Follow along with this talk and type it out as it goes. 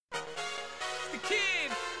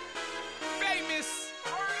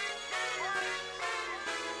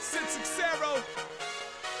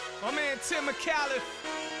Tim McAuliffe.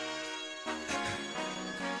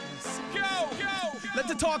 Go. Let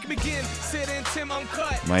the talk begin. Sit in, Tim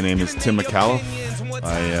Uncut. My name is Tim McAuliffe.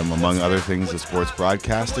 I am, among other things, a sports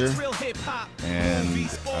broadcaster, and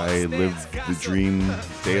I live the dream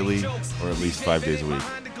daily, or at least 5 days a week.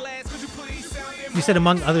 You said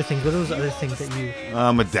among other things. What are those other things that you...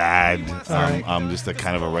 I'm a dad. Right. I'm just a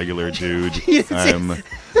kind of a regular dude. You didn't say-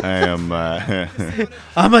 I'm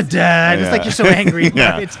I'm a dad. It's Yeah. like you're so angry.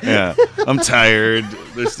 yeah. I'm tired.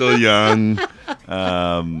 They're still young.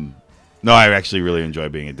 No, I actually really enjoy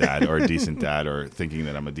being a dad, or a decent dad, or thinking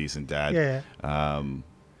that I'm a decent dad. Yeah.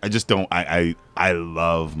 I just don't. I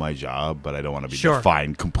love my job, but I don't want to be Sure.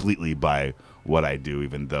 defined completely by what I do.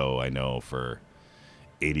 Even though I know for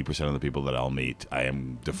 80% of the people that I'll meet, I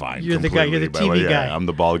am defined. You're the guy- you're the completely by TV guy. I'm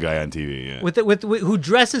the bald guy on TV. Yeah. With who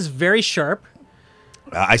dresses very sharp.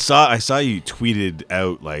 I saw you tweeted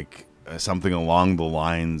out like something along the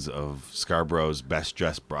lines of Scarborough's best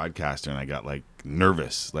dressed broadcaster, and I got like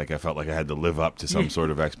nervous. Like I felt like I had to live up to some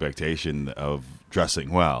sort of expectation of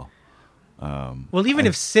dressing well. Well, even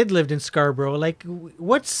if Sid lived in Scarborough, like,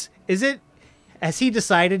 has he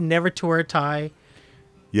decided never to wear a tie?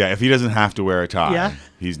 Yeah, if he doesn't have to wear a tie, Yeah.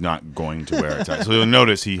 he's not going to wear a tie. So you'll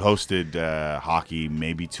notice he hosted hockey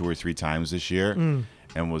maybe 2 or 3 times this year,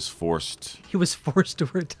 and was forced He was forced to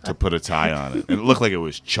wear a tie. to put a tie on it. And it looked like it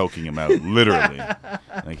was choking him out, literally.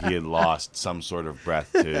 Like he had lost some sort of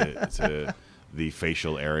breath to the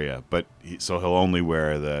facial area. But so he'll only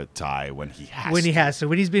wear the tie when he has When he has to.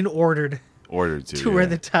 When he's been ordered ordered to to wear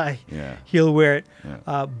the tie, Yeah. he'll wear it.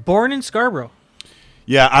 Yeah. Born in Scarborough.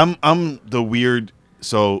 Yeah, I'm the weird.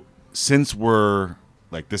 So since we're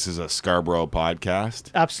like, this is a Scarborough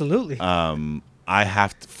podcast, Absolutely. I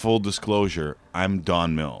have to, full disclosure, I'm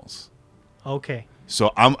Don Mills. Okay.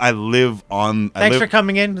 So I live on. Thanks for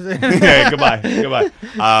coming in. Yeah, goodbye.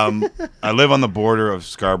 I live on the border of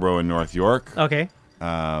Scarborough and North York, Okay.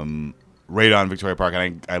 right on Victoria Park,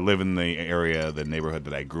 and I live in the area, the neighborhood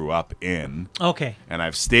that I grew up in, Okay. and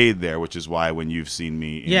I've stayed there, which is why when you've seen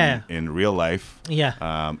me in real life,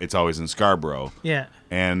 Yeah. it's always in Scarborough. Yeah.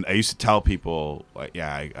 And I used to tell people, like,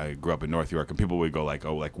 yeah, I grew up in North York, and people would go like,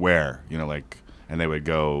 oh, like where? You know, like, and they would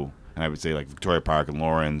go, and I would say like Victoria Park and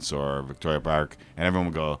Lawrence, or Victoria Park, and everyone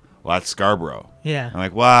would go, well, that's Scarborough. Yeah. I'm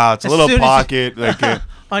like, wow, it's a As little soon as pocket. Like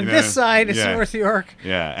On you this know, side, it's yeah. North York.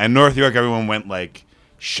 Yeah, and North York, everyone went like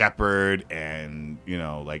Shepherd and,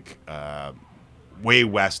 like way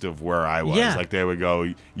west of where I was. Yeah. Like they would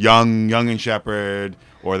go Young and Shepherd,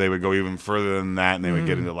 or they would go even further than that, and they would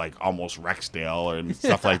get into like almost Rexdale and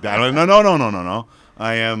stuff like that. I'm like, no.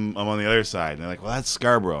 I'm on the other side. And they're like, well, that's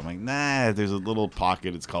Scarborough. I'm like, nah, there's a little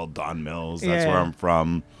pocket. It's called Don Mills. That's where I'm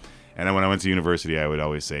from. And then when I went to university, I would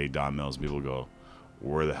always say Don Mills. People would go,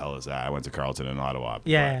 where the hell is that? I went to Carleton and Ottawa.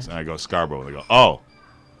 Yeah. And I go, Scarborough. And they go, oh.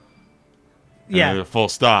 And Yeah. there's a full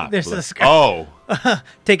stop. There's Like, a Scar- oh.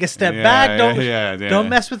 Take a step Yeah, back. yeah. Don't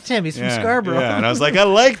mess with Tim. He's from Scarborough. Yeah. And I was like, I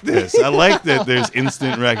like this. I like that there's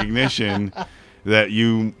instant recognition that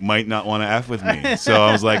you might not want to F with me. So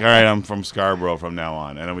I was like, all right, I'm from Scarborough from now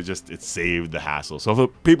on. And it saved the hassle. So for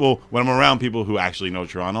people, when I'm around people who actually know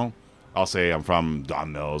Toronto, I'll say I'm from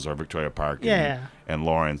Don Mills or Victoria Park and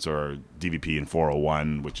Lawrence, or DVP and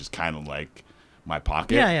 401, which is kind of like my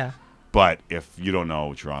pocket. Yeah. But if you don't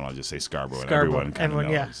know Toronto, I'll just say Scarborough, and everyone kind of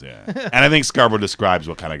knows. yeah. Yeah. And I think Scarborough describes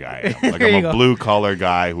what kind of guy I am. Like, There you I'm go. a blue-collar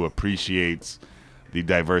guy who appreciates the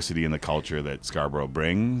diversity in the culture that Scarborough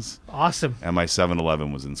brings. Awesome. And my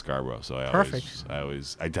 7-Eleven was in Scarborough, so Perfect. I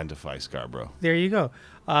always identify Scarborough. There you go.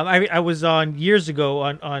 I was on years ago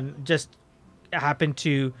on just happened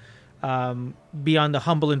to be on the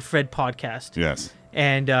Humble and Fred podcast. Yes.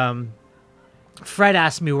 And Fred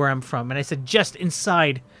asked me where I'm from, and I said just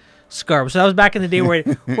inside Scarborough. So that was back in the day where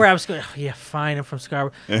I was going, oh, yeah, fine, I'm from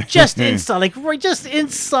Scarborough. Just inside, like right just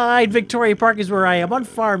inside Victoria Park is where I am, on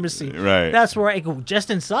Pharmacy. Right. That's where I go, just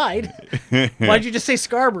inside? Why'd you just say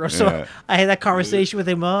Scarborough? So Yeah. I had that conversation with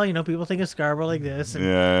him. Well, people think of Scarborough like this. And,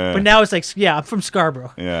 Yeah. But now it's like, yeah, I'm from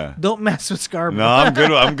Scarborough. Yeah. Don't mess with Scarborough. No, I'm good.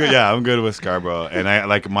 I'm good. Yeah, I'm good with Scarborough. And I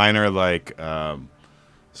like mine are like,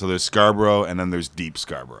 so there's Scarborough, and then there's Deep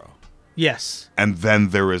Scarborough. Yes. And then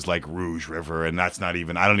there is like Rouge River, and that's not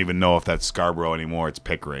even. I don't even know if that's Scarborough anymore. It's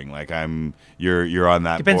Pickering. Like you're on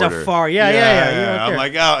that. Depends border. how far. Yeah. I'm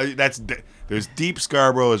like, oh, there's Deep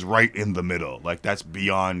Scarborough is right in the middle. Like that's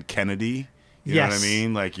beyond Kennedy. You know what I Yes.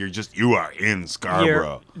 mean? Like you are in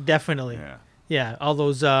Scarborough. Definitely. Yeah. Yeah. All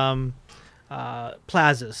those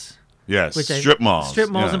plazas. Yes, Which strip malls. Strip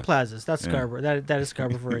malls Yeah. and plazas. That's Scarborough. That is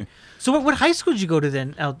Scarborough for you. So what high school did you go to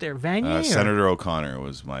then out there? Vanier? or- Senator O'Connor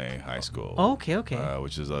was my high school. Oh, okay.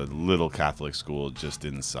 Which is a little Catholic school just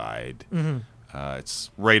inside. Mm-hmm. It's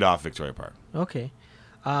right off Victoria Park. Okay.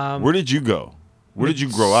 Where did you go? Where did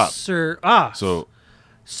you grow up? Sir,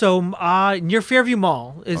 So near Fairview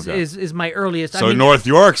Mall is Okay. is my earliest. North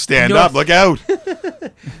York, stand North- up, look out.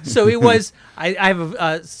 So it was. I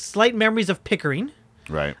have slight memories of Pickering.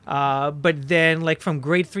 Right, But then, like from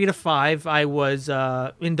grade 3 to 5, I was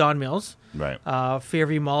in Don Mills, right,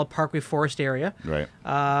 Fairview Mall, Parkway Forest area, right.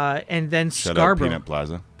 and then Shout out Scarborough, Peanut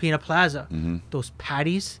Plaza. Peanut Plaza. Those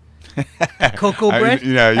patties, cocoa bread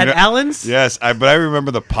you at know- Allen's. Yes, but I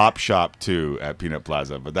remember the pop shop too at Peanut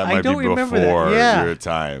Plaza, but that I might be don't remember that. before Yeah. your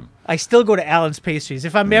time. I still go to Allen's Pastries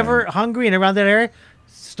if I'm ever hungry and around that area.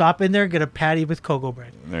 Stop in there, get a patty with cocoa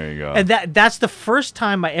bread, There you go. and that's the first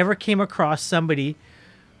time I ever came across somebody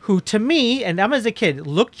who, to me, and I'm as a kid,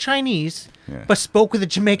 looked Chinese, Yeah. but spoke with a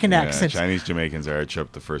Jamaican accent. Chinese Jamaicans are a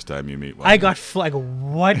trip the first time you meet one. I got like,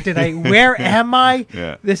 what did I? Where am I?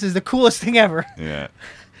 Yeah. This is the coolest thing ever. Yeah.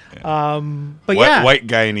 But yeah. White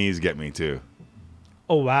Guyanese get me too.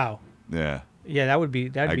 Oh wow. Yeah. Yeah, that'd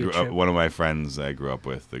be I a grew trip. up, one of my friends I grew up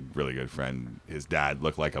with, a really good friend, his dad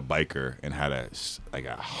looked like a biker and had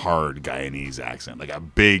a hard Guyanese accent, like a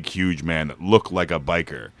big, huge man that looked like a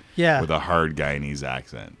biker. Yeah. With a hard Guyanese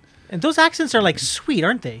accent. And those accents are like sweet,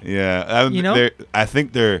 aren't they? Yeah, You know? I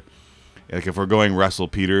think they're like, if we're going Russell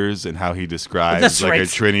Peters and how he describes That's like right. a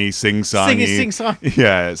Trini sing-songy, Sing-song.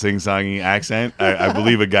 yeah, sing-songy accent. I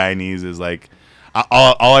believe a Guyanese is like,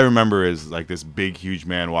 all I remember is like this big, huge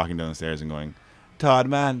man walking down the stairs and going, "Todd,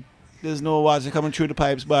 man, there's no water coming through the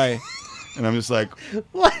pipes, by." And I'm just like,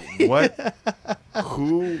 What? what?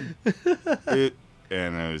 Who? It?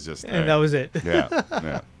 And it was just, And that was it.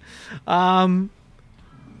 yeah, yeah.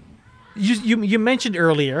 You mentioned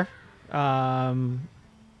earlier, for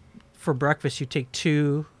breakfast you take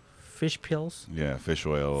 2 fish pills, Yeah, fish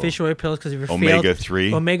oil. fish oil pills because of your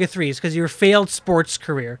Omega-3. omega-3s because of your failed sports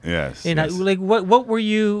career. Yes. And yes. like what were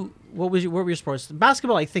what were your sports?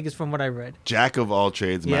 Basketball, I think, is from what I read. Jack of all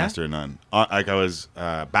trades, Yeah? master of none. Like I was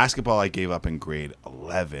basketball. I gave up in grade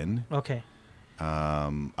 11. Okay. I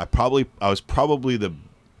was probably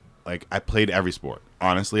I played every sport.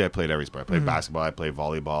 Honestly, I played every sport. I played basketball. I played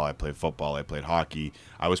volleyball. I played football. I played hockey.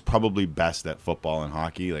 I was probably best at football and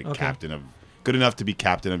hockey. Like Okay. good enough to be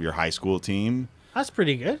captain of your high school team, That's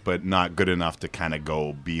pretty good. but not good enough to kind of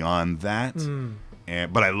go beyond that.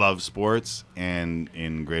 But I love sports. And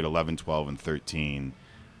in grade 11, 12, and 13,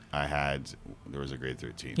 there was a grade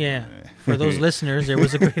 13. Yeah. For those listeners, there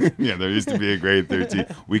was a great Yeah, there used to be a grade 13.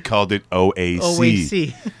 We called it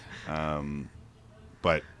OAC. OAC.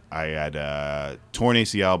 But I had torn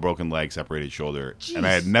ACL, broken leg, separated shoulder, and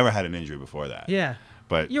I had Jeez. never had an injury before that. Yeah.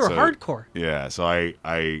 But You were hardcore. Yeah, so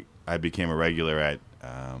I became a regular at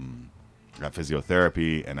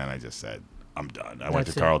physiotherapy, and then I just said, I'm done. I went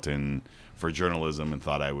That's to it. Tarleton for journalism and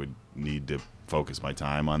thought I would need to focus my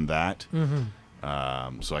time on that.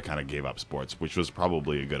 So I kind of gave up sports, which was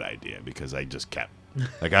probably a good idea because I just kept,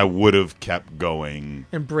 I would have kept going.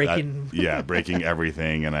 And breaking. breaking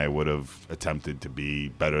everything, and I would have attempted to be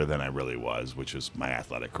better than I really was, which was my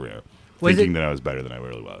athletic career. Was Thinking it- that I was better than I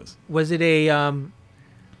really was.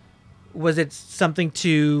 Was it something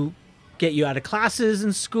to get you out of classes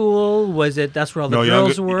in school? Was it that's where all the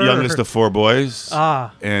girls were? Youngest of 4 boys.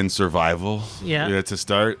 Ah. And survival. Yeah. To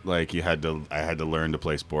start, I had to learn to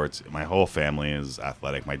play sports. My whole family is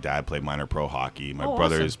athletic. My dad played minor pro hockey. My Oh,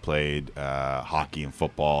 brothers awesome. played hockey and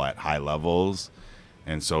football at high levels.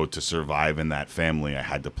 And so to survive in that family, I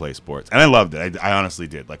had to play sports, and I loved it. I honestly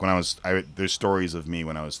did. Like when there's stories of me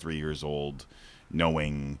when I was 3 years old,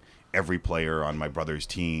 knowing every player on my brother's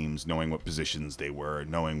teams, knowing what positions they were,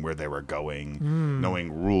 knowing where they were going,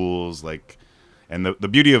 knowing rules. And the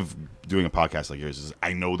beauty of doing a podcast like yours is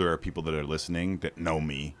I know there are people that are listening that know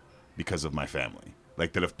me because of my family,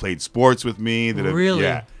 that have played sports with me. That have, Really?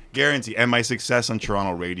 yeah, guarantee. And my success on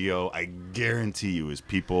Toronto radio, I guarantee you, is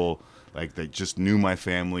people that just knew my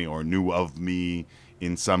family or knew of me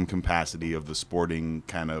in some capacity of the sporting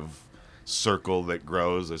kind of circle that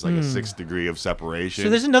grows. There's a 6 degree of separation. So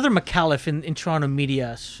there's another McAuliffe in Toronto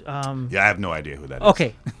media. Yeah, I have no idea who that is.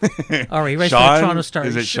 Okay. All right. Right for Sean? the Toronto Star.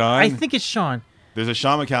 Is it Sean? I think it's Sean. There's a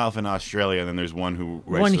Sean McAuliffe in Australia, and then there's one who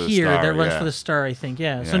writes One for the here Star. that runs yeah. for the Star, I think.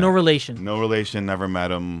 Yeah. So Yeah. no relation. No relation, never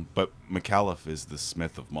met him. But McAuliffe is the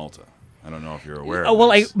Smith of Malta. I don't know if you're aware. Oh, of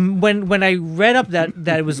well, this. when I read up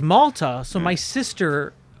that it was Malta, so my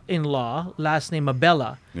sister-in-law, last name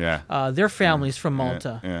Abella, Yeah. their family's from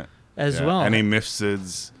Malta Yeah. as Yeah. well. Any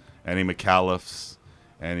Mifsuds, any McAuliffes,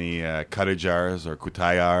 any Kadajars or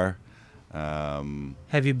Kutayar.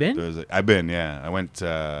 Have you been? I've been, yeah. I went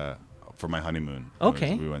for my honeymoon.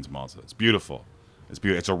 Okay. We went to Malta. It's beautiful. It's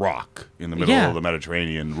beautiful. It's a rock in the middle Yeah. of the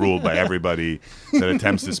Mediterranean, ruled by everybody that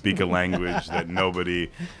attempts to speak a language that nobody,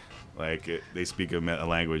 they speak a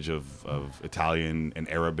language of Italian and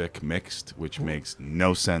Arabic mixed, which makes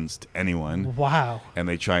no sense to anyone. Wow. And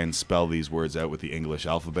they try and spell these words out with the English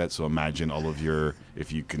alphabet. So imagine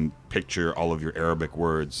if you can picture all of your Arabic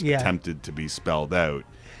words Yeah. attempted to be spelled out.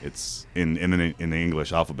 It's in the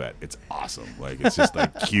English alphabet. It's awesome. Like it's just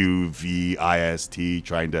like QVIST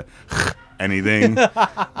trying to anything.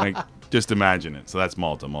 Like just imagine it. So that's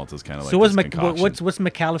Malta. Malta's kind of like So what's this concoction. what's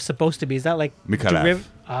Micallef supposed to be? Is that like Micallef.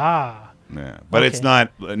 Ah. Yeah, but it's Okay.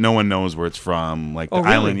 not. No one knows where it's from. Like the Oh,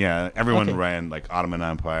 really? island, yeah. Everyone Okay. ran like Ottoman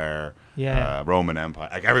Empire, Yeah. Roman Empire.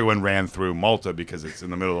 Like everyone ran through Malta because it's in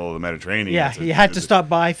the middle of the Mediterranean. Yeah, It's a- you had to it's a- stop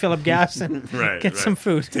by, fill up gas, and right, get right. some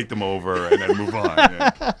food. Take them over and then move on.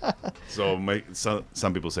 Yeah. So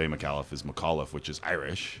some people say McAuliffe is McAuliffe, which is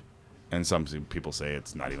Irish, and some people say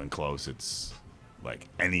it's not even close. It's like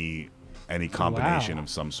any combination Wow. of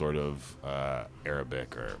some sort of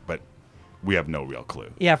Arabic but we have no real clue.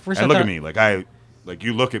 Yeah, first and I look thought- at me, like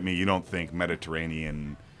you look at me, you don't think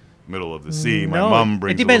Mediterranean, middle of the sea. My No, mom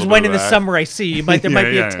brings. it depends a little when bit in of the that. summer I see you. There might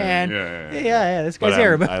be Yeah, a tan. yeah. This But guy's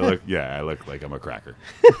Arab. I look like I'm a cracker,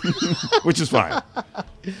 which is fine.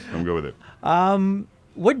 I'm good with it.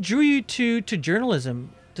 What drew you to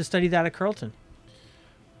journalism to study that at Carleton?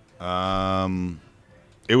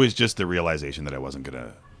 It was just the realization that I wasn't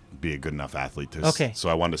gonna be a good enough athlete to. Okay. So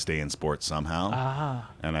I wanted to stay in sports somehow. Ah.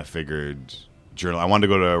 And I figured I wanted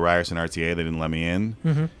to go to Ryerson RTA. They didn't let me in.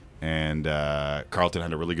 Mm-hmm. And Carleton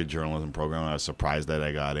had a really good journalism program. I was surprised that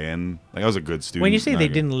I got in. Like I was a good student. When you say not they a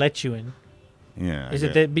good- didn't let you in, yeah. is I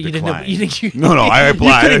it that but you didn't know? declined. You think you? No, I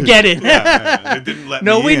applied. You couldn't get in. Yeah, they didn't let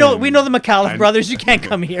No, me we in. know the McAuliffe I- brothers. You can't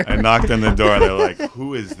come here. I knocked on the door. They're like,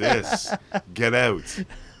 "Who is this? Get out!"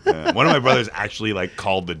 One of my brothers actually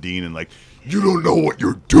called the dean and "You don't know what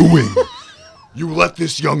you're doing. You let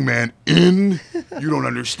this young man in. You don't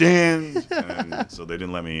understand." And so they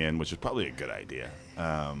didn't let me in, which is probably a good idea.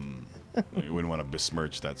 You wouldn't want to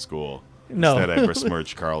besmirch that school. No. Instead, I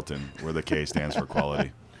besmirched Carleton, where the K stands for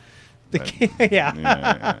quality. Yeah.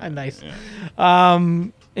 Yeah. Nice. Yeah.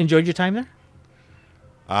 Enjoyed your time there?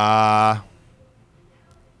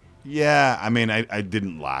 Yeah. I mean, I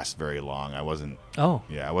didn't last very long. I wasn't. Oh.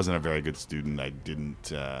 Yeah, I wasn't a very good student. I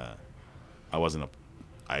didn't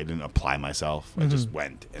apply myself. I just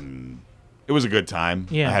went, and it was a good time.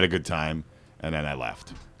 Yeah. I had a good time, and then I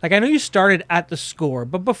left. Like I know you started at the Score,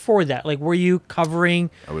 but before that, were you covering?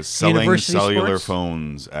 I was selling University cellular sports?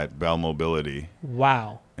 phones at Bell Mobility,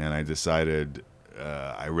 Wow. and I decided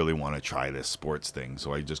I really want to try this sports thing.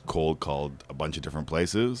 So I just cold called a bunch of different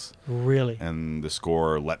places, Really? and the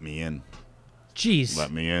Score let me in. Jeez.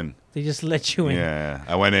 Let me in. They just let you in. Yeah,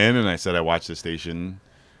 I went in and I said I watched the station.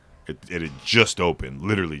 It had just opened.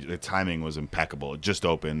 Literally, the timing was impeccable. It just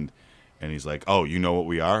opened, and he's like, "Oh, you know what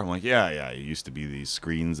we are?" I'm like, "Yeah. It used to be these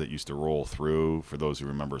screens that used to roll through." For those who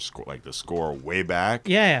remember, the Score way back.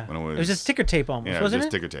 Yeah. When It was just ticker tape almost, Yeah, it was wasn't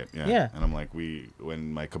just it? ticker tape. Yeah. Yeah. And I'm like,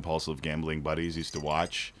 when my compulsive gambling buddies used to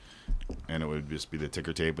watch, and it would just be the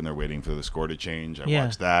ticker tape, and they're waiting for the score to change. I Yeah.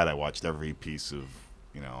 watched that. I watched every piece of,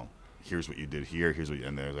 here's what you did here.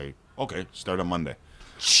 And they're like, okay, start on Monday.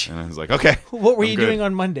 And I was like, okay. What were I'm you good. doing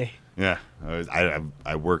on Monday? Yeah,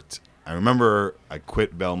 I worked. I remember I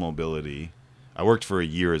quit Bell Mobility. I worked for a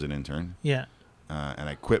year as an intern, Yeah. and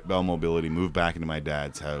I quit Bell Mobility, moved back into my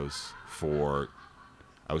dad's house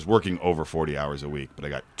I was working over 40 hours a week, but I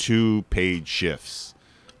got 2 paid shifts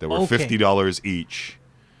that were Okay. $50 each.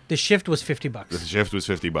 The shift was $50. The shift was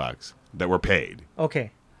 $50 that were paid.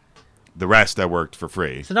 Okay. The rest I worked for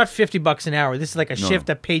free. So not $50 an hour. This is like a No. shift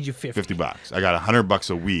that paid you 50. $50. I got $100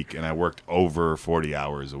 a week, and I worked over 40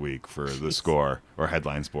 hours a week for the Score or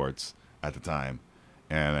Headline Sports at the time.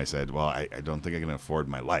 And I said, well, I don't think I can afford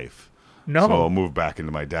my life. No. So I'll move back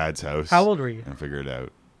into my dad's house. How old were you? And figure it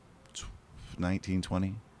out. 19,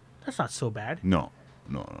 20? That's not so bad. No.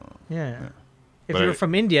 Yeah. If But you were I-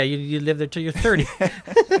 from India, you live there till you're 30.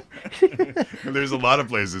 There's a lot of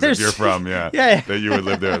places There's- if you're from, Yeah. that you would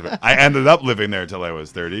live there. I ended up living there till I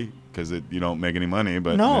was 30 because you don't make any money.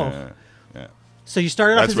 But No. yeah. So you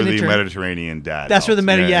started off That's as where an the intern. Mediterranean dad. That's where the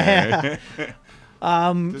helps.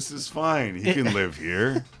 yeah. This is fine. He can live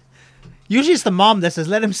here. Usually it's the mom that says,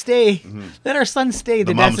 "Let him stay. Let our son stay."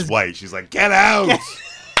 The dad mom's says, white. She's like, get out.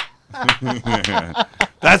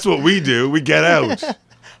 That's what we do. We get out.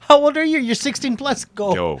 "How old are you? You're 16 plus.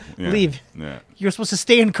 Go. Yeah. Leave. Yeah. You're supposed to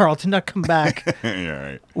stay in Carleton, not come back." Yeah,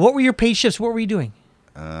 right. What were your paid shifts? What were you doing?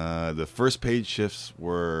 The first paid shifts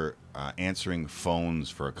were answering phones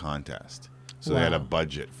for a contest. So they had a Wow.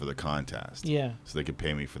 budget for the contest. Yeah. So they could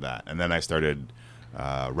pay me for that. And then I started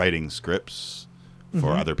writing scripts for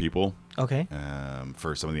Mm-hmm. other people. Okay.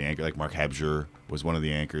 For some of the anchors, like Mark Hebger was one of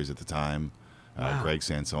the anchors at the time. Wow. Greg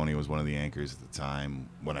Sansoni was one of the anchors at the time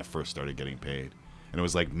when I first started getting paid. And it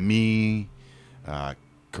was like me,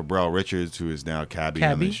 Cabral Richards, who is now Cabby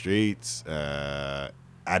on the Cabby. streets.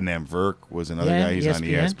 Adnan Verk was another Yeah, guy. He's on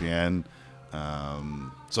ESPN.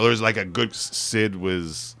 ESPN. So there's like a good Sid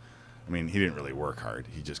was. I mean, he didn't really work hard.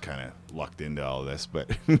 He just kind of lucked into all this, but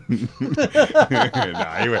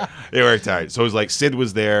nah, he worked hard. So it was like Sid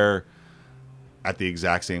was there at the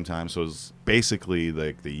exact same time. So it was basically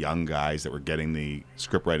like the young guys that were getting the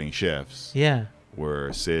script writing shifts Yeah.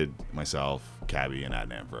 were Sid, myself, Cabby, and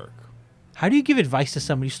Adnan Verk. How do you give advice to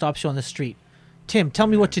somebody who stops you on the street? Tim, tell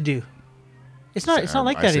me what to do. It's not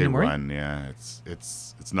like I that say anymore. Run, yeah,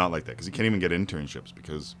 it's not like that because you can't even get internships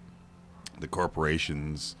because the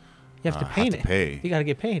corporations You have to have pay to it. pay. You got to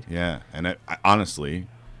get paid. Yeah, and I honestly,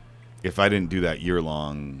 if I didn't do that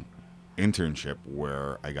year-long internship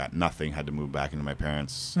where I got nothing, had to move back into my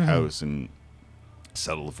parents' Mm-hmm. house and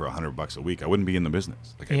settle for $100 a week, I wouldn't be in the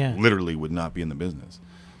business. Like Yeah. I literally would not be in the business.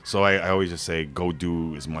 So I always just say, go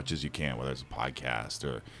do as much as you can, whether it's a podcast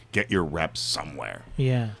or get your reps somewhere.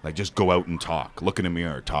 Yeah. Like just go out and talk, look in a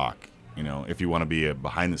mirror, talk. You know, if you want to be a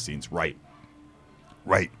behind the scenes, write.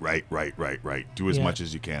 Do as Yeah. much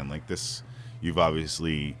as you can. Like this, you've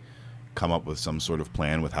obviously come up with some sort of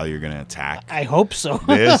plan with how you're going to attack I hope so.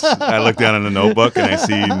 this. I look down in the notebook and I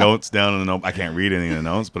see notes down in the note. I can't read any of the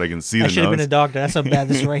notes, but I can see I the should have been a notes. doctor. That's how bad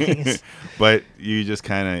this writing is. But you just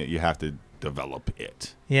kind of you have to develop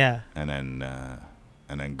it Yeah. and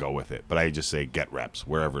then go with it. But I just say get reps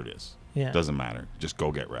wherever it is. Yeah. Doesn't matter. Just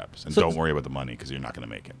go get reps and So- don't worry about the money because you're not going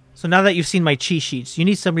to make it. So now that you've seen my cheat sheets, you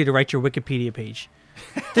need somebody to write your Wikipedia page.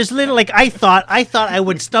 There's literally like I thought I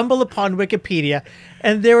would stumble upon Wikipedia,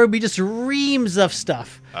 and there would be just reams of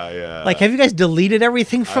stuff. Like, have you guys deleted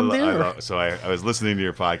everything from there? So I was listening to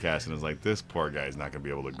your podcast and I was like, this poor guy's not going to be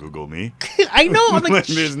able to Google me. I know. I'm like,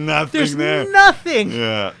 There's nothing there's there. nothing.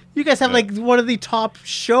 Yeah. You guys have like one of the top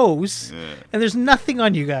shows, Yeah. and there's nothing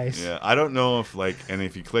on you guys. Yeah, I don't know if and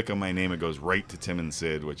if you click on my name, it goes right to Tim and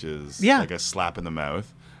Sid, which is Yeah. like a slap in the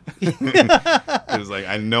mouth. Because like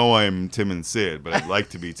I know I'm Tim and Sid, but I'd like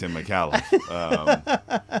to be Tim McAuliffe.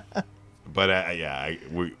 But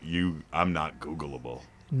I'm not Googleable.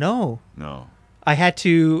 No, No. I had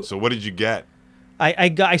to. So what did you get?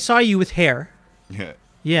 I saw you with hair. Yeah.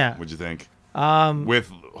 Yeah. What'd you think?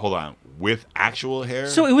 With actual hair?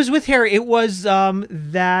 So it was with hair. It was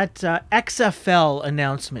that XFL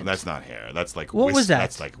announcement. That's not hair. That's like What was that?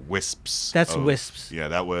 That's like wisps. That's wisps. Yeah,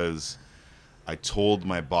 that was. I told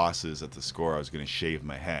my bosses at the Score I was going to shave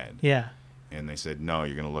my head, Yeah. and they said, "No,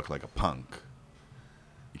 you're going to look like a punk.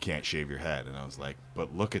 You can't shave your head." And I was like,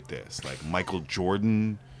 "But look at this! Like Michael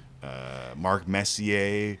Jordan, Mark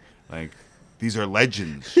Messier, like these are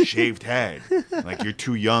legends. Shaved head. Like you're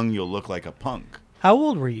too young. You'll look like a punk." How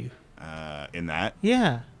old were you? In that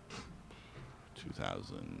Yeah.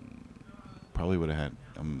 2000, probably would have had.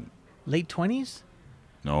 Late 20s?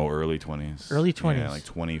 No, early 20s. Early 20s. Yeah, like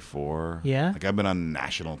 24. Yeah? Like I've been on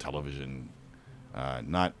national television,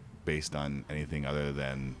 not based on anything other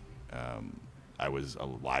than I was a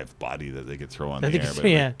live body that they could throw on That the they air. could-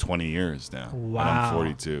 But yeah. like 20 years now. And Wow. I'm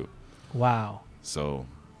 42. Wow. So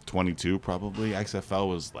 22 probably. XFL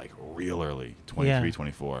was like real early. 23, Yeah.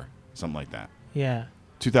 24. Something like that. Yeah.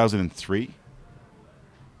 2003?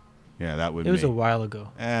 Yeah, that would It was be. a while ago.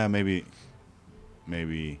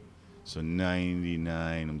 Maybe. So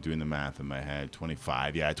 99, I'm doing the math in my head.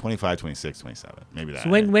 25. Yeah, 25, 26, 27. Maybe that. So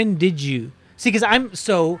when did you see? Because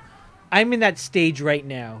I'm in that stage right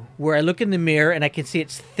now where I look in the mirror and I can see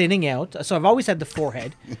it's thinning out. So I've always had the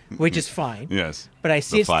forehead, which is fine. Yes. But I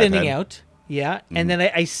see The it's five thinning head. out. Yeah. And then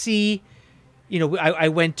I see, I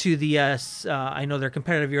went to the, I know they're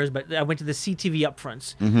competitive of yours, but I went to the CTV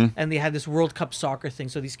upfronts and they had this World Cup soccer thing.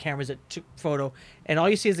 So these cameras that took photo and all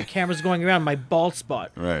you see is the cameras going around my bald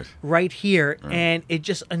spot Right. here. And it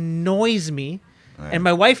just annoys me. Right. And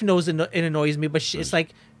my wife knows it annoys me, but it's like,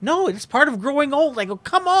 no, it's part of growing old. Like, oh,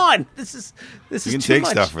 come on. This is You can too take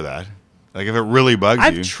much. stuff for that. Like if it really bugs you.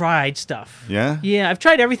 I've tried stuff. Yeah? Yeah, I've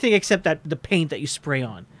tried everything except the paint that you spray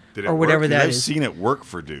on. Did it or whatever work? 'Cause that I've is. seen it work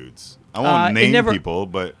for dudes. I won't It name never- people,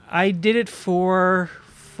 but I did it for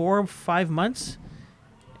 4 or 5 months,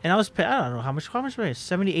 and I was I don't know how much was it?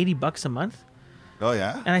 $70, $80 a month. oh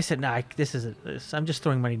yeah. And I said, nah, I'm just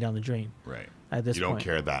throwing money down the drain Right. at this You don't point.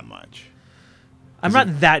 care that much. I'm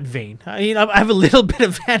not that vain. I mean, I have a little bit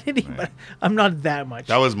of vanity, but I'm not that much.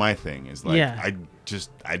 That was my thing. Is like Yeah.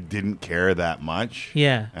 I didn't care that much.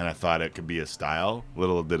 Yeah. And I thought it could be a style.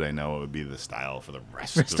 Little did I know it would be the style for the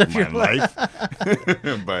rest of of your my life.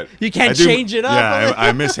 But You can't I do- change it up. Yeah,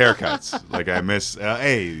 I miss haircuts. Like I miss.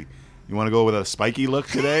 Hey, you want to go with a spiky look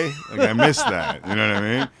today? Like I miss that. You know what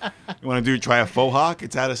I mean? You want to try a faux hawk?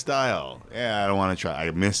 It's out of style. Yeah, I don't want to try.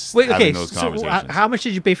 I miss Wait, okay. having those So conversations. how much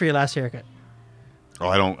did you pay for your last haircut? Oh,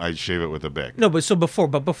 I don't. I shave it with a Bic. No, but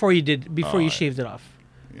before you Oh, shaved it off,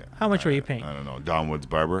 Yeah. how much were you paying? I don't know. Don Woods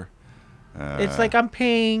Barber. It's like I'm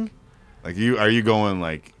paying. Like you? Are you going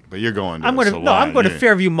like? But you're going. To I'm a going to salon. no. I'm going to You're-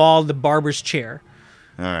 Fairview Mall, the barber's chair,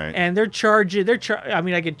 All right. and they're charging. I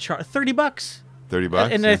mean, I get charged $30,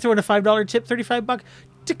 $30. and then I throw in a $5 tip, $35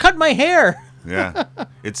 to cut my hair. Yeah.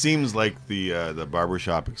 It seems like the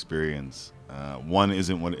barbershop experience. One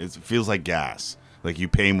isn't what it feels like. Gas. Like you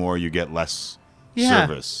pay more, you get less Yeah.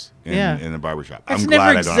 service in the barbershop. That's I'm glad never I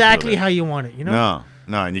don't have to go exactly there. how you want it, you know?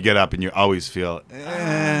 No, and you get up and you always feel.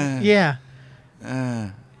 Yeah.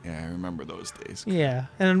 Yeah, I remember those days. Yeah,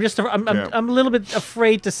 and I'm Yeah. I'm a little bit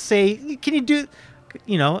afraid to say, can you do,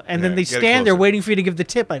 you know? And then Yeah, they get it stand there closer. waiting for you to give the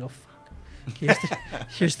tip. I go, fuck.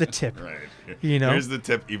 Here's the tip. Right. You know? Here's the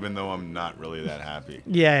tip, even though I'm not really that happy.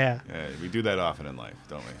 Yeah, We do that often in life,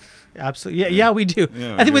 don't we? absolutely. Yeah, we do.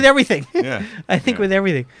 Yeah, I think with everything. Yeah. I think Yeah. with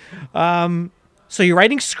everything. So you're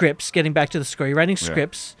writing scripts. Getting back to the score, you're writing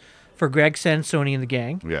scripts for Greg Sansoni and the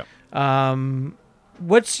gang. Yeah.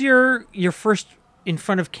 What's your first in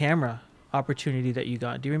front of camera opportunity that you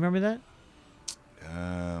got? Do you remember that?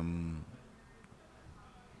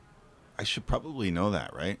 I should probably know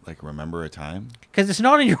that, right? Like, remember a time? Because it's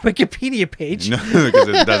not on your Wikipedia page. No, because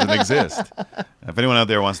it doesn't exist. If anyone out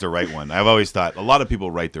there wants to write one, I've always thought a lot of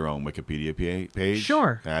people write their own Wikipedia page.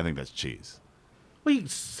 Sure. And I think that's cheese. Well,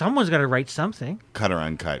 someone's got to write something. Cut or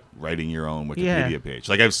uncut, writing your own Wikipedia page.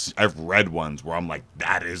 Like I've read ones where I'm like,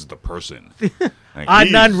 that is the person. Like,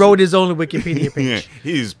 Adnan wrote his own Wikipedia Yeah, page.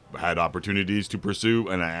 he's had opportunities to pursue,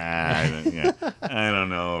 and I don't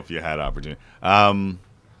know if you had opportunity.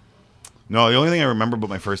 No, the only thing I remember about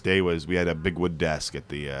my first day was we had a big wood desk at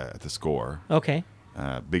the score. Okay.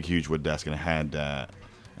 Big, huge wood desk, and I had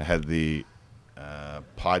the I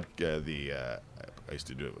used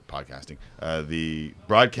to do it with podcasting. The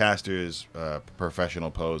broadcaster's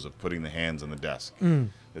professional pose of putting the hands on the desk.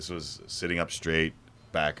 This was sitting up straight,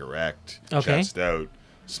 back erect, Okay. chest out,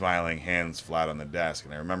 smiling, hands flat on the desk.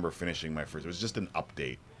 And I remember finishing my first. It was just an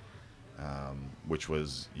update, which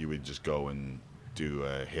was you would just go and do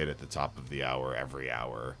a hit at the top of the hour every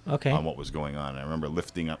hour Okay. on what was going on. And I remember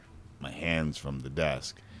lifting up my hands from the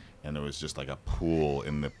desk, and there was just like a pool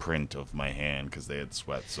in the print of my hand because they had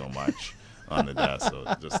sweat so much on the desk. So it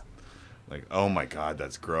was just like, oh my God,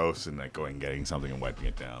 that's gross, and like going and getting something and wiping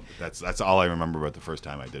it down. But that's all I remember about the first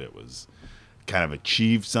time I did it was kind of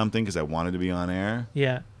achieved something because I wanted to be on air.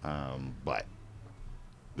 Yeah. But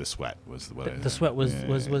the sweat was what The sweat was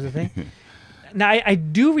the thing. Now I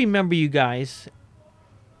do remember you guys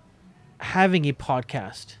having a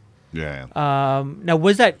podcast. Yeah. Now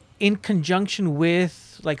was that in conjunction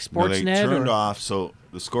with like No, they Sportsnet? turned or? off. So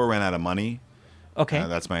the score ran out of money. Okay.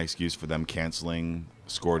 That's my excuse for them canceling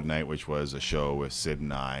Score Tonight, which was a show with Sid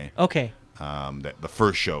and I. Okay. The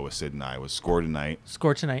first show with Sid and I was Score Tonight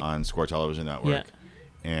Score Tonight. on Score Television Network.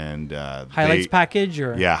 Yeah. And Highlights they- package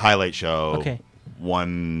or? Yeah, highlight show. Okay.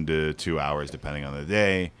 1 to 2 hours depending on the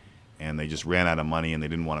day, and they just ran out of money and they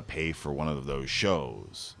didn't want to pay for one of those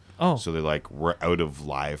shows. Oh. So they're like, we're out of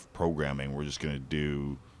live programming. We're just going to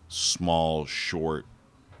do small, short,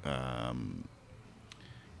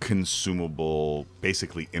 consumable,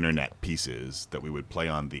 basically internet pieces that we would play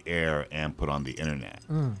on the air and put on the internet.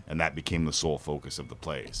 And that became the sole focus of the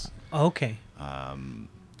place. Okay.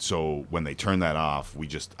 So when they turned that off,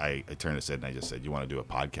 I turned to Sid and I just said, you want to do a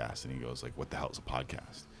podcast? And he goes like, what the hell is a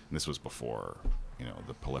podcast? And this was before,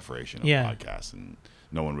 the proliferation of podcasts, and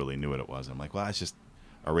no one really knew what it was. I'm like, well, it's just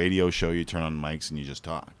a radio show. You turn on mics and you just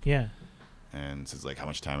talk. Yeah. And Sid's like, how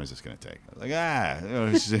much time is this going to take? I was like,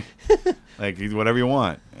 it's just, like whatever you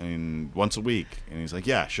want. And once a week. And he's like,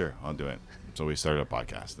 yeah, sure, I'll do it. So we started a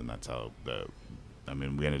podcast, and that's how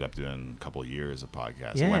we ended up doing a couple of years of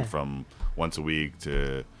podcasts. Yeah. It went from once a week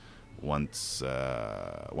to once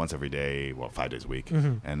every day, 5 days a week.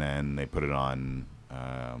 Mm-hmm. And then they put it on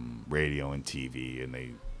radio and TV, and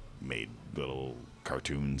they made little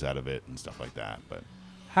cartoons out of it and stuff like that. But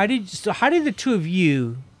How did the two of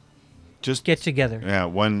you just get together? Yeah,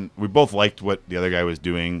 we both liked what the other guy was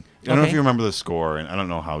doing. I don't know if Okay. you remember the score, and I don't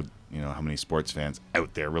know how how many sports fans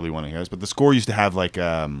out there really want to hear this, but the score used to have like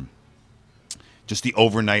just the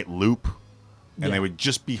overnight loop and Yeah. they would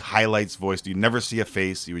just be highlights voiced. You'd never see a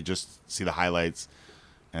face. You would just see the highlights,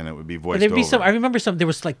 and it would be But voiced there'd be over. some. I remember some. There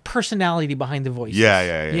was like personality behind the voices.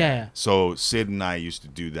 Yeah. So Sid and I used to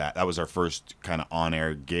do that. That was our first kind of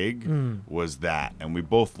on-air gig. Was that, and we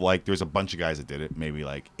both liked. There's a bunch of guys that did it. Maybe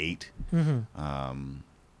like 8.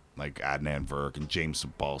 Like Adnan Verk and James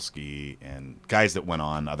Sabalski and guys that went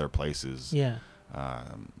on other places. Yeah.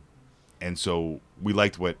 And so we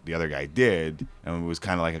liked what the other guy did, and it was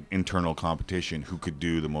kind of like an internal competition who could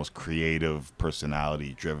do the most creative,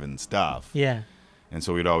 personality-driven stuff. Yeah. And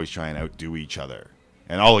so we'd always try and outdo each other.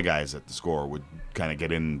 And all the guys at the score would kind of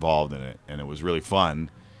get involved in it, and it was really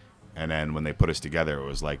fun. And then when they put us together, it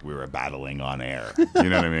was like we were battling on air. You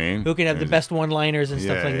know what I mean? Who can have the best one-liners and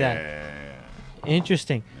stuff like that? Yeah.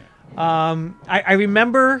 Interesting. I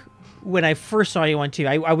remember when I first saw you on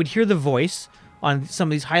TV, I would hear the voice on some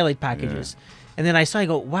of these highlight packages. And then I saw, I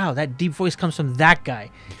go, wow, that deep voice comes from that guy.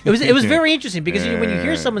 It was very interesting because when you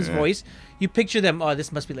hear someone's voice, you picture them. Oh,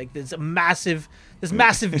 this must be like this massive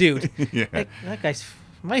dude. Yeah. Like, that guy's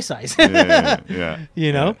my size. Yeah.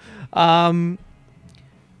 You know.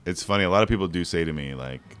 It's funny. A lot of people do say to me,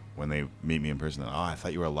 like, when they meet me in person, oh, I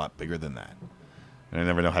thought you were a lot bigger than that. And I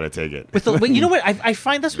never know how to take it. But you know what? I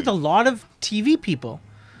find that's with a lot of TV people.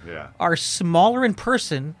 Yeah. Are smaller in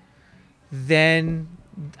person than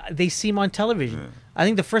they seem on television. Yeah. I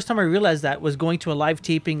think the first time I realized that was going to a live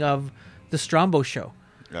taping of the Strombo show.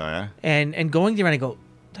 Oh, yeah? And going there and I go,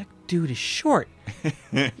 that dude is short.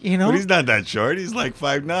 You know? But he's not that short. He's like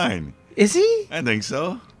 5'9". Is he? I think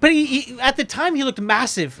so. But he at the time he looked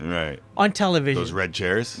massive Right. on television. Those red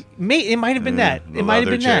chairs. It might have been that. the It might have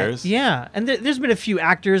leather been chairs. that. Yeah. And there's been a few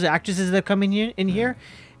actors, actresses that have come in here.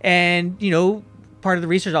 And, you know, part of the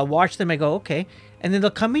research, I'll watch them. I go, okay. And then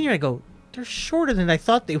they'll come in here. I go, they're shorter than I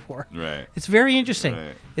thought they were. Right. It's very interesting.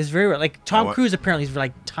 Right. It's very like Tom want- Cruise apparently is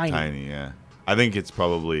like tiny. Tiny, yeah. I think it's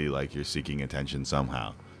probably like you're seeking attention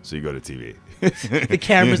somehow. So you go to TV. The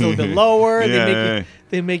camera's a little bit lower. Yeah,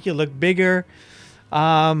 They make you look bigger.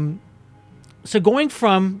 So going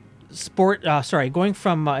from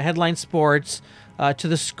Headline Sports to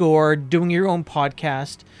the Score, doing your own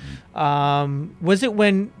podcast. Was it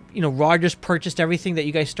when Rogers purchased everything that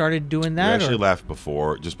you guys started doing We that? actually or left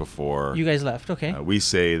just before. you guys left? Okay. We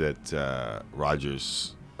say that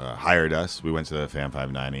Rogers hired us. We went to the Fan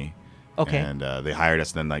 590. Okay. And they hired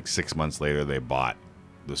us. And then like 6 months later, they bought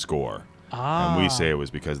the Score. Ah. And we say it was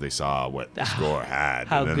because they saw what the Score had.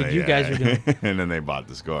 How and then good you guys were doing. And then they bought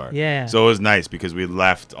the Score. Yeah. So it was nice because we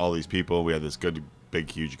left all these people. We had this good, big,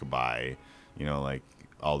 huge goodbye. Like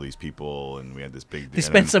all these people. And we had this big... They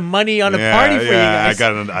spent some money on a party for you guys. I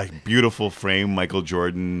got a beautiful frame Michael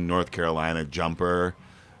Jordan, North Carolina jumper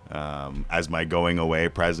as my going away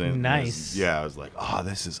present. Nice. I was like, oh,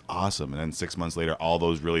 this is awesome. And then 6 months later, all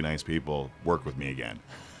those really nice people work with me again.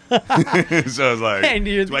 So I was like, And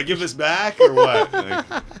do I give this back or what?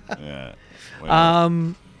 Yeah.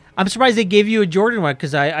 I'm surprised they gave you a Jordan one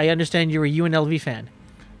because I understand you're a UNLV fan.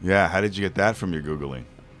 Yeah. How did you get that from your Googling?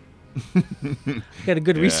 You got a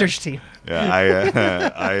good research team.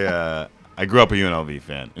 Yeah. I grew up a UNLV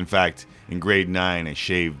fan. In fact, in grade 9, I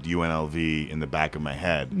shaved UNLV in the back of my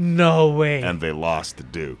head. No way. And they lost to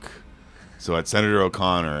Duke. So at Senator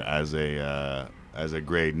O'Connor as a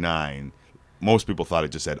grade 9, most people thought it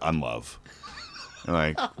just said unlove. I'm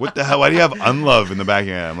like, what the hell? Why do you have unlove in the back of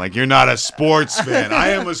your head? I'm like, you're not a sports fan. I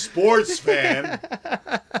am a sports fan.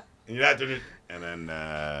 And you have to. And then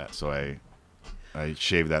so I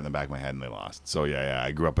shaved that in the back of my head and they lost. So yeah,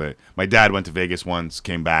 I grew up. My dad went to Vegas once,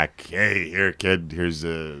 came back. Hey, here, kid. Here's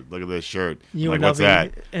look at this shirt. I'm like, what's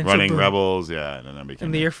that? And so Running boom. Rebels. Yeah, and then I became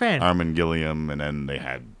And they're your fan. Armin Gilliam, and then they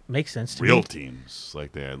had Makes sense to real me. teams.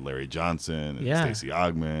 Like they had Larry Johnson and Yeah. Stacey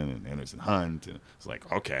Ogman and Anderson Hunt. And it's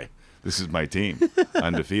like, okay, this is my team,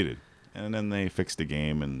 undefeated. And then they fixed the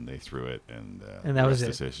game and they threw it, and And that the was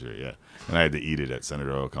rest it. is history. Yeah, and I had to eat it at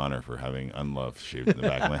Senator O'Connor for having unlove shaved in the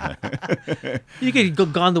back of my head. You could go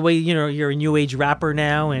gone the way you're a new age rapper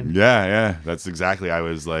now, and Yeah, that's exactly. I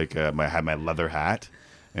was like, I had my leather hat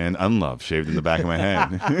and unlove shaved in the back of my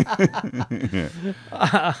head,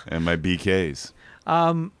 and my BKs.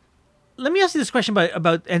 let me ask you this question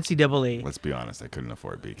about NCAA. Let's be honest, I couldn't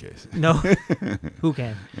afford BKs. No, who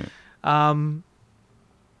can?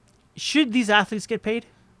 Should these athletes get paid?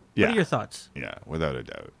 Yeah. What are your thoughts? Yeah, without a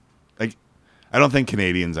doubt. Like, I don't think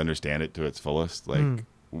Canadians understand it to its fullest. Like,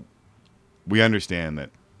 we understand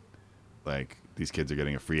that, like, these kids are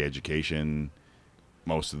getting a free education,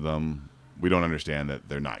 most of them. We don't understand that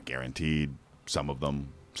they're not guaranteed. Some of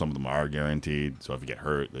them are guaranteed. So if you get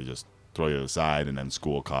hurt, they just throw you to the side, and then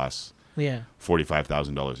school costs Yeah.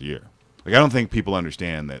 $45,000 a year. Like, I don't think people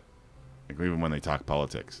understand that Like even when they talk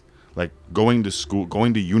politics, like going to school,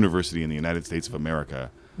 going to university in the United States of America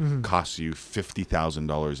costs you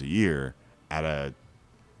 $50,000 a year at a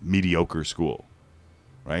mediocre school,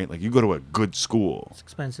 right? Like you go to a good school, It's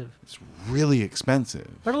expensive. it's really expensive.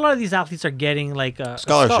 But a lot of these athletes are getting like a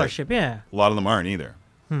Scholarship. scholarship. Yeah. A lot of them aren't either,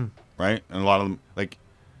 right? And a lot of them, like,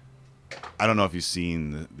 I don't know if you've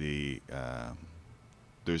seen the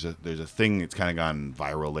there's a thing that's kind of gone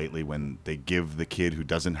viral lately when they give the kid who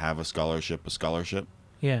doesn't have a scholarship.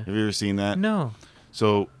 Yeah. Have you ever seen that? No.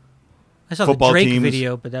 So I saw Football the Drake teams-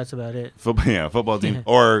 video, but that's about it. football team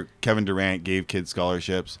or Kevin Durant gave kids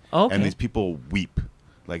scholarships, Okay. and these people weep,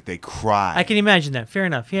 like they cry. I can imagine that. Fair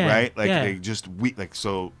enough. Yeah. right? Like yeah. they just weep. Like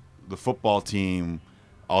so, the football team,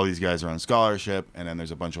 all these guys are on scholarship, and then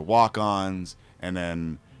there's a bunch of walk-ons, and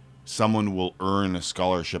then someone will earn a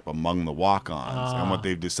scholarship among the walk-ons. And what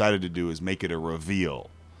they've decided to do is make it a reveal,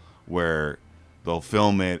 where they'll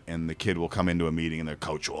film it, and the kid will come into a meeting, and their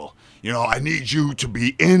coach will, I need you to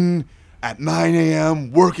be in at 9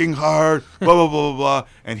 a.m. working hard, blah blah blah blah blah,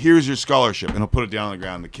 and here's your scholarship, and he'll put it down on the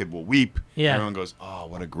ground. And the kid will weep. Yeah. Everyone goes, "Oh,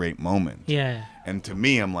 what a great moment." Yeah. And to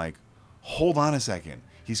me, I'm like, hold on a second.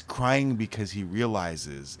 He's crying because he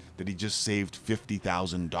realizes that he just saved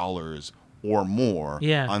 $50,000 or more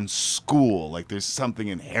Yeah. on school. Like there's something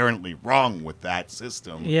inherently wrong with that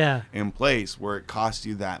system Yeah. in place where it costs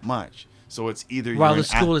you that much. So it's either While you're the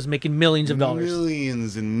school is making millions of dollars.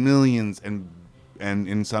 millions and millions and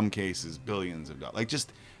in some cases billions of dollars. Like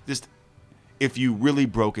just if you really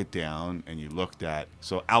broke it down and you looked at,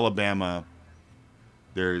 so Alabama,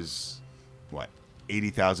 there's what,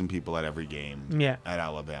 80,000 people at every game Yeah. at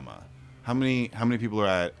Alabama. How many people are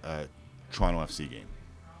at a Toronto FC game?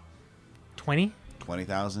 20?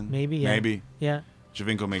 20,000? Maybe. Yeah. Maybe. Yeah.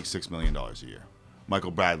 Javinko makes $6 million a year.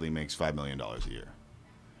 Michael Bradley makes $5 million a year.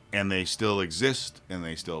 And they still exist, and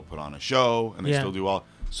they still put on a show, and they Yeah. still do all.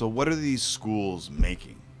 So what are these schools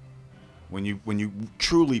making? When you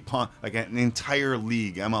truly like an entire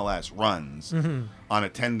league, MLS runs on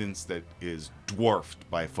attendance that is dwarfed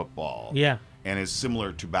by football, Yeah. and is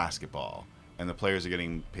similar to basketball, and the players are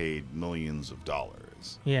getting paid millions of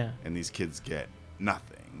dollars, Yeah. and these kids get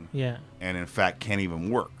nothing, Yeah. and in fact can't even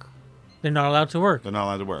work. They're not allowed to work. They're not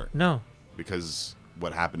allowed to work. No. Because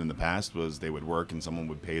what happened in the past was they would work and someone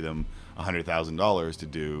would pay them $100,000 to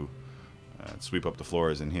do sweep up the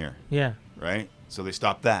floors in here, Yeah. right? So they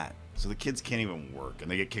stopped that. So the kids can't even work, and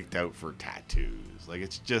they get kicked out for tattoos. Like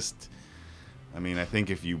it's just, I mean, I think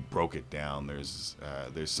if you broke it down, there's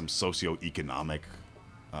some socioeconomic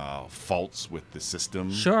faults with the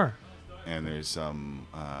system, Sure. and there's some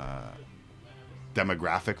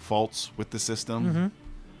demographic faults with the system,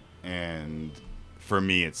 and for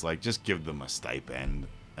me, it's like just give them a stipend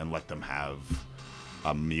and let them have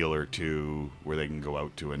a meal or two where they can go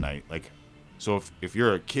out to a night. Like, so if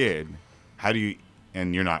you're a kid, how do you,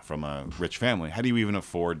 and you're not from a rich family, how do you even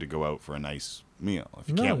afford to go out for a nice meal? If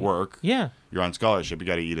you No. can't work, Yeah. you're on scholarship, you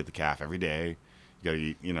got to eat at the CAF every day. You got to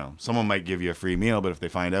eat, someone might give you a free meal, but if they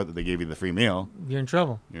find out that they gave you the free meal, You're in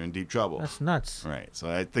trouble. you're in deep trouble. That's nuts. Right. So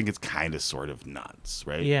I think it's kind of sort of nuts,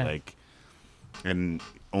 right? Yeah. Like, and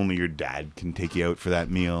only your dad can take you out for that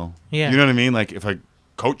meal. Yeah. You know what I mean? Like, if a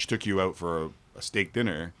coach took you out for a steak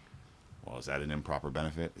dinner, well, is that an improper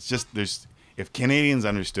benefit? It's just, if Canadians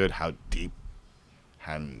understood how deep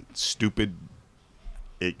and stupid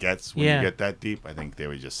it gets when Yeah. you get that deep, I think they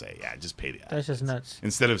would just say, yeah, just pay the That's just nuts.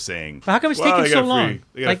 instead of saying, But how come it's well, taking they so got a long? free,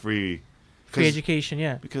 they got Like, a free, Free 'cause- education,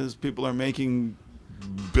 yeah. because people are making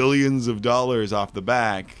billions of dollars off the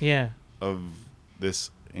back Yeah. of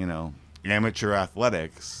this, amateur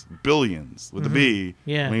athletics, billions with a B. Mm-hmm.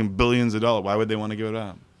 Yeah. I mean, billions of dollars. Why would they want to give it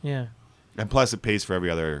up? Yeah. And plus, it pays for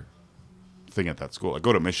every other thing at that school. Like,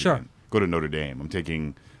 go to Michigan, Sure. go to Notre Dame. I'm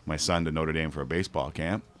taking my son to Notre Dame for a baseball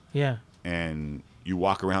camp, Yeah. and you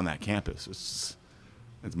walk around that campus.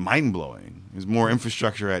 It's mind blowing. There's more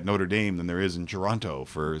infrastructure at Notre Dame than there is in Toronto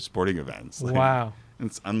for sporting events. Like, Wow.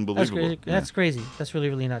 it's That's unbelievable. crazy. Yeah. That's crazy. That's really,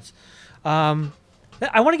 really nuts.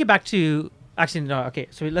 I want to get back to actually no. Okay,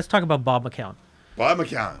 so let's talk about Bob McCown. Bob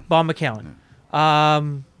McCown. Bob McCown.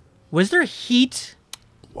 Was there heat?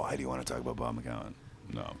 Why do you want to talk about Bob McCown?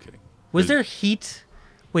 No, I'm kidding. Was there heat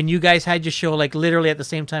when you guys had your show like literally at the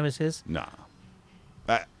same time as his? Nah.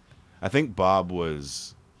 I think Bob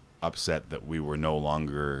was upset that we were no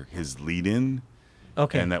longer his lead-in,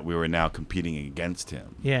 Okay. and that we were now competing against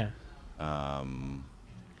him. Yeah.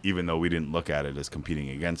 Even though we didn't look at it as competing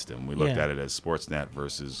against him, we looked Yeah. at it as Sportsnet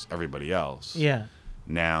versus everybody else. Yeah.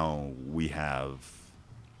 Now we have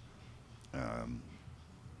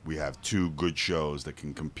we have two good shows that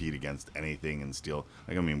can compete against anything and still,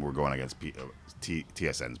 like, I mean, we're going against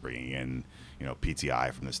TSN's bringing in,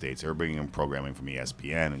 PTI from the States. They're bringing in programming from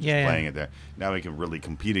ESPN and just playing it there. Now we can really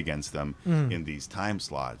compete against them in these time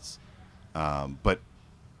slots. But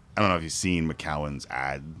I don't know if you've seen McCowan's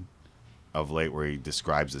ad of late where he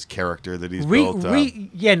describes this character that he's built.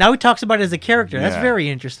 Now he talks about it as a character. That's very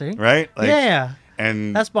interesting. Right? Like, yeah.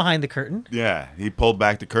 And that's behind the curtain. Yeah, he pulled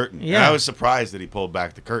back the curtain. Yeah. And I was surprised that he pulled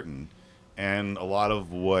back the curtain. And a lot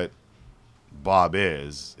of what Bob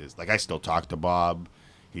is like, I still talk to Bob.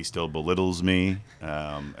 He still belittles me.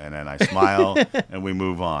 And then I smile and we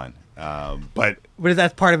move on. But is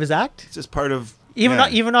that part of his act? It's just part of...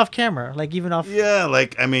 Even off camera? Like, even off... Yeah,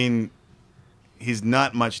 like, I mean, he's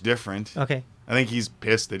not much different. Okay. I think he's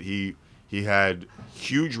pissed that he had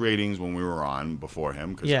huge ratings when we were on before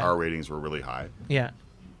him because our ratings were really high. Yeah.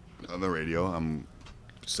 On the radio, I'm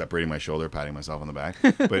separating my shoulder, patting myself on the back.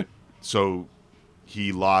 But so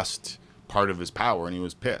he lost part of his power and he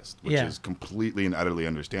was pissed, which is completely and utterly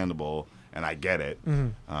understandable, and I get it.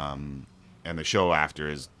 And the show after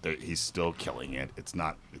is he's still killing it. It's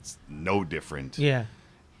no different. Yeah.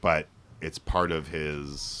 But it's part of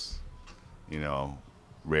his,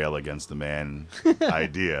 rail against the man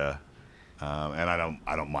idea. And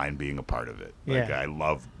I don't mind being a part of it. Like,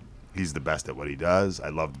 he's the best at what he does. I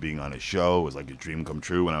loved being on his show. It was like a dream come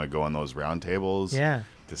true when I would go on those roundtables. Yeah.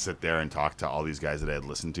 To sit there and talk to all these guys that I had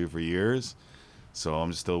listened to for years. So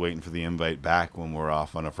I'm still waiting for the invite back when we're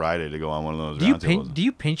off on a Friday to go on one of those roundtables. Do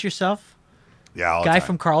you pinch yourself? Yeah, all the time. Guy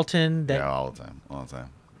from Carlton. All the time.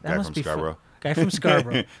 Guy from Scarborough. Guy from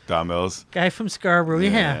Scarborough. Tom Mills. Guy from Scarborough.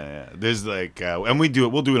 Yeah. There's like, and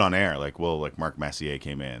we'll do it on air. Like Mark Messier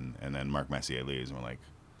came in, and then Mark Messier leaves, and we're like,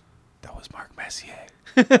 that was Mark Messier.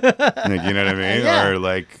 Like, you know what I mean? Yeah. Or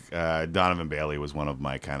like Donovan Bailey was one of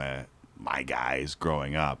my guys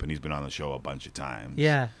growing up, and he's been on the show a bunch of times.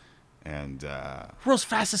 Yeah. And world's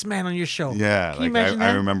fastest man on your show. Yeah. Can you imagine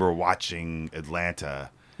I that? remember watching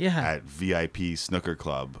Atlanta. Yeah. At VIP Snooker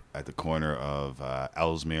Club at the corner of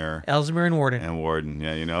Ellesmere. Ellesmere and Warden.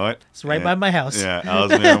 Yeah, you know it? It's right by my house. Yeah,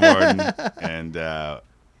 Ellesmere and Warden. And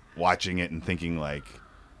watching it and thinking like,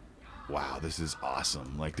 wow, this is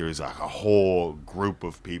awesome. Like there's a whole group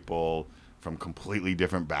of people from completely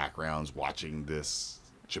different backgrounds watching this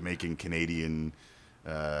Jamaican-Canadian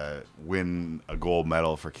win a gold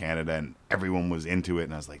medal for Canada, and everyone was into it.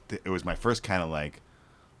 And I was like, it was my first kind of like,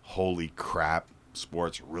 holy crap.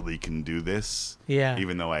 Sports really can do this. Yeah.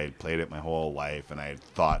 Even though I had played it my whole life and I had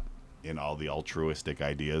thought in all the altruistic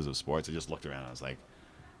ideas of sports, I just looked around and I was like,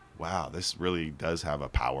 wow, this really does have a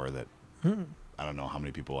power that I don't know how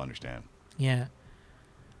many people understand. Yeah.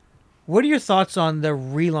 What are your thoughts on the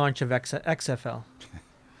relaunch of XFL?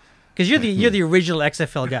 Because you're the original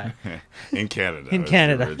XFL guy. In Canada. In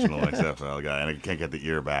Canada. The original XFL guy, and I can't get the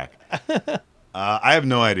ear back. I have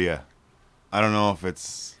no idea. I don't know if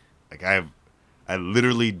it's like I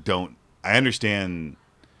literally don't. I understand.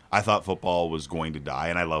 I thought football was going to die,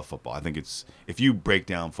 and I love football. I think if you break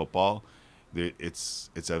down football, it's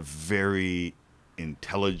a very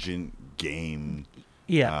intelligent game.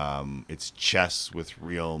 Yeah. It's chess with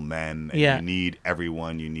real men, and you need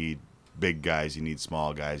everyone. You need big guys. You need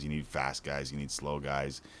small guys. You need fast guys. You need slow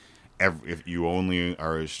guys. If you only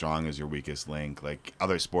are as strong as your weakest link, like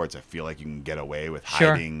other sports, I feel like you can get away with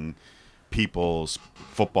hiding people's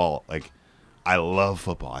football. Like. I love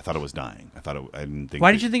football. I thought it was dying. I didn't think.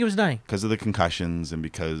 Why did you think it was dying? Because of the concussions, and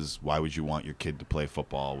because why would you want your kid to play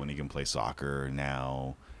football when he can play soccer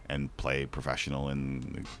now and play professional in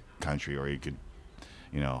the country, or he could,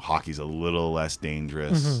 hockey's a little less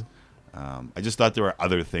dangerous. I just thought there were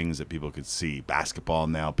other things that people could see. Basketball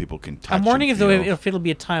now, people can touch. I'm wondering if it'll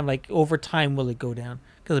be a time, like over time, will it go down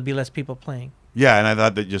because there'll be less people playing. Yeah, and I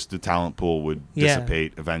thought that just the talent pool would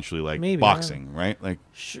dissipate eventually, like maybe, boxing, right? Like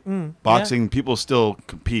boxing, people still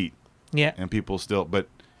compete. Yeah. And people still, but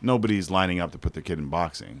nobody's lining up to put their kid in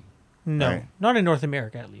boxing. No, right? Not in North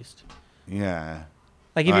America, at least. Yeah.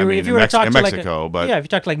 Like if you were to talk to Mexico, if you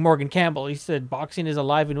talk to like Morgan Campbell, he said boxing is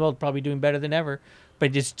alive and well, probably doing better than ever,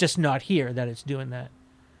 but it's just not here that it's doing that.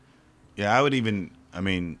 Yeah,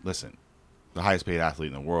 listen, the highest paid athlete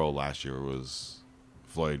in the world last year was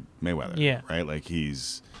Floyd Mayweather. Yeah. Right? Like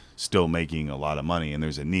he's still making a lot of money, and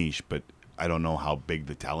there's a niche, but I don't know how big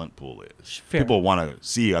the talent pool is. Fair. People want to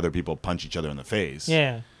see other people punch each other in the face.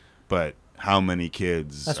 Yeah. But how many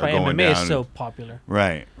kids That's are why going MMA down? is so popular.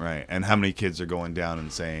 Right. And how many kids are going down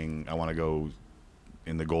and saying, I want to go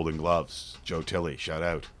in the Golden Gloves? Joe Tilley, shout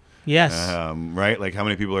out. Yes. Right? Like how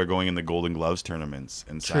many people are going in the Golden Gloves tournaments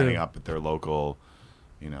and signing up at their local,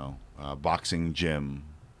 boxing gym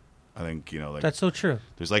I think, like That's so true.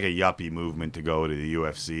 there's like a yuppie movement to go to the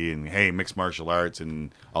UFC and hey, mixed martial arts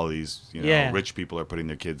and all these, Yeah. rich people are putting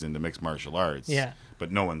their kids into mixed martial arts. Yeah.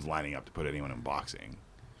 But no one's lining up to put anyone in boxing,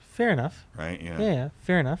 Fair enough. right? Yeah,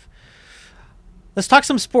 fair enough. Let's talk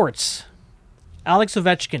some sports. Alex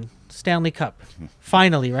Ovechkin, Stanley Cup.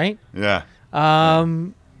 Finally, right? Yeah.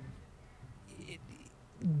 Um,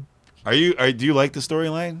 Do you like the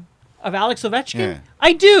storyline? of Alex Ovechkin? Yeah.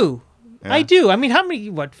 I do. Yeah. I do. I mean, how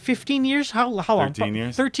many, 15 years? How long? 13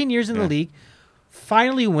 years? 13 years in the Yeah. league.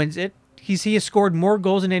 Finally wins it. He has scored more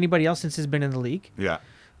goals than anybody else since he's been in the league. Yeah.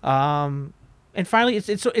 And finally,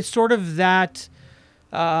 it's sort of that.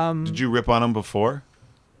 Did you rip on him before?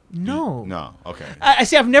 No. No. Okay. I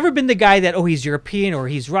see. I've never been the guy that he's European or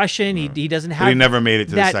he's Russian. He doesn't have. But he never made it to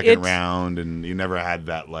the that second it. round, and he never had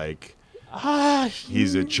that like Ah,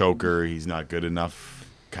 he's a choker, he's not good enough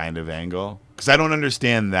kind of angle. Because I don't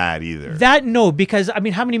understand that either. that no, because I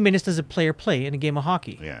mean, how many minutes does a player play in a game of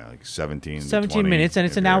hockey? Yeah, like 17. to 17 20 minutes, and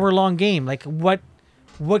it's if an you're- hour-long game. Like, what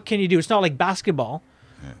can you do? It's not like basketball,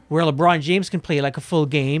 where LeBron James can play like a full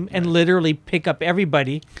game and literally pick up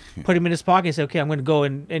everybody, put him in his pocket, and say, "Okay, I'm going to go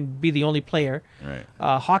and be the only player." Right.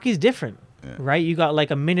 Hockey's different, right? You got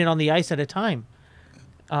like a minute on the ice at a time.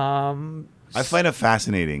 I find it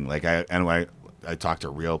fascinating. Like I talk to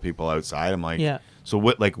real people outside. I'm like, Yeah. So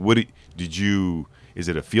what? Like, what did you? Is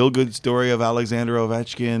it a feel good story of Alexander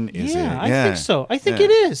Ovechkin? Is Yeah, it? I think so. I think Yeah. it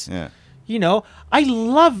is. Yeah. You know, I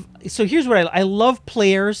love. So here's what I love: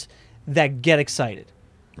 players that get excited.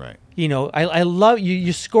 Right. You know, I love you.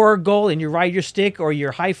 You score a goal and you ride your stick, or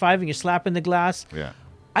you're high fiving, you're slapping the glass. Yeah.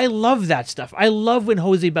 I love that stuff. I love when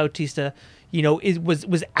Jose Bautista, it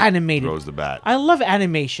was animated. Throws the bat. I love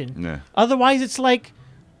animation. Yeah. Otherwise, it's like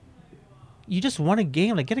you just won a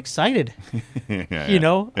game. Like, get excited. Yeah, You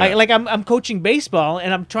know, yeah. I'm coaching baseball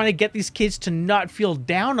and I'm trying to get these kids to not feel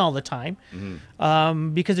down all the time,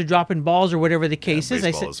 because they're dropping balls or whatever the case is. I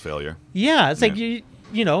Baseball said, is failure. yeah, it's like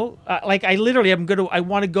Yeah. like I literally I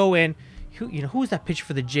want to go in. Who was that pitcher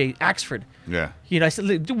for the Jays? Axford. Yeah. I said,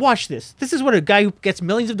 "Look, watch this. This is what a guy who gets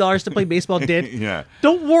millions of dollars to play baseball did. Yeah.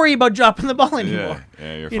 Don't worry about dropping the ball anymore.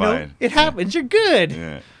 Yeah, you're You know, fine. it happens. You're good.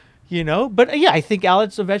 Yeah. But yeah, I think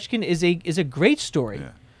Alex Ovechkin is a great story.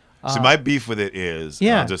 Yeah. So my beef with it is,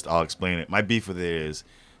 Yeah. I'll explain it. My beef with it is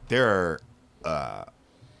there are,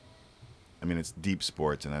 I mean, it's deep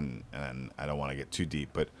sports, and I don't want to get too deep,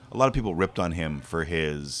 but a lot of people ripped on him for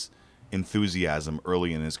his enthusiasm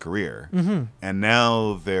early in his career, and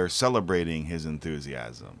now they're celebrating his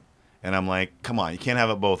enthusiasm. And I'm like, come on, you can't have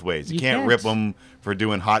it both ways. You can't rip him for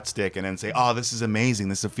doing hot stick and then say, oh, this is amazing.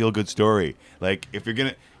 This is a feel-good story. Like, if you're going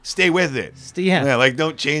to stay with it. Yeah. Like,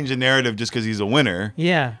 don't change the narrative just because he's a winner.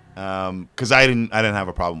 Yeah. Because I didn't have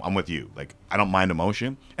a problem. I'm with you. Like, I don't mind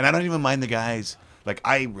emotion, and I don't even mind the guys. Like,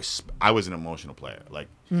 I was an emotional player. Like,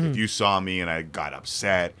 if you saw me and I got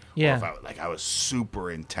upset, Yeah. or if I was super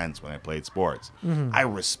intense when I played sports, I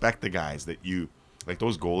respect the guys that like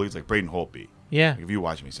those goalies, like Braden Holtby. Yeah. Like, if you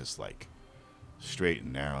watch him, he's just like straight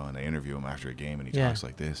and narrow, and I interview him after a game, and he Yeah. talks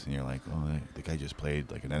like this, and you're like, oh, the guy just played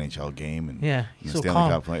like an NHL game, and Yeah, in he's the so Stanley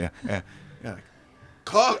calm. Cup. Yeah.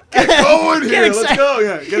 Get going here. Let's excited. go.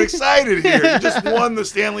 Yeah, get excited here. You just won the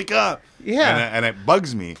Stanley Cup. Yeah. And it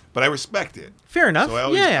bugs me, but I respect it. Fair enough. So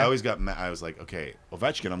I yeah. always got mad. I was like, okay,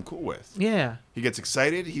 Ovechkin, I'm cool with. Yeah. He gets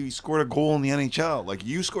excited. He scored a goal in the NHL. Like,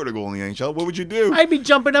 you scored a goal in the NHL. What would you do? I'd be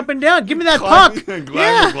jumping up and down. Give me that Climb puck. your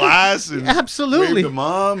Yeah. glass and Absolutely. wave to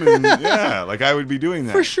mom, and yeah, like I would be doing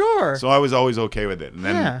that For sure. So I was always okay with it, and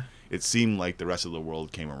then Yeah. it seemed like the rest of the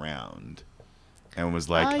world came around and was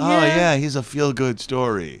like, yeah. oh yeah, he's a feel-good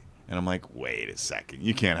story. And I'm like, wait a second,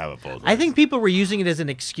 you can't have it both ways. I think people were using it as an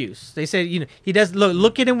excuse. They said, he does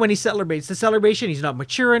look at him when he celebrates. The celebration, he's not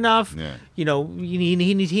mature enough. Yeah. He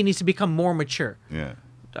needs to become more mature. Yeah.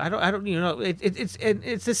 I don't.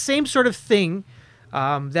 It's the same sort of thing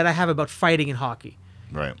that I have about fighting in hockey.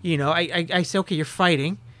 Right. I say, okay, you're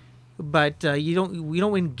fighting, but we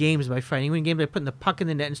don't win games by fighting. You win games by putting the puck in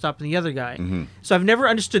the net and stopping the other guy. Mm-hmm. So I've never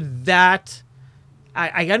understood that.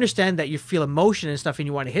 I understand that you feel emotion and stuff and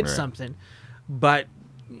you want to hit Right. something, but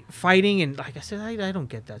fighting and like I said, I don't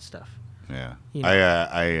get that stuff. Yeah. You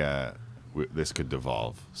know. This could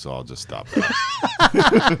devolve, so I'll just stop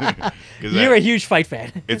that. 'Cause You're a huge fight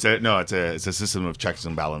fan. It's a system of checks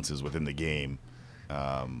and balances within the game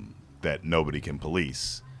that nobody can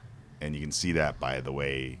police, and you can see that by the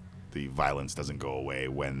way the violence doesn't go away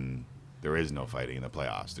when there is no fighting in the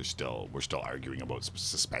playoffs. We're still arguing about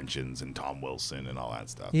suspensions and Tom Wilson and all that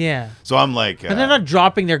stuff. Yeah. So I'm like, But they're not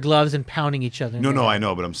dropping their gloves and pounding each other. no, I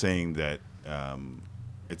know, but I'm saying that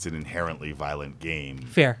it's an inherently violent game.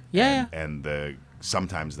 Fair. Yeah, and the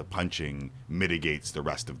sometimes the punching mitigates the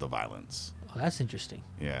rest of the violence. Oh, that's interesting.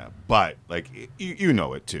 Yeah, but like you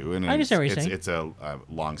know it too, and I understand what you're it's, saying. it's a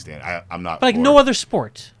long stand. I'm not But like for no it. other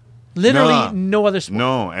sport. Literally no other sport.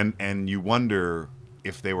 No, and you wonder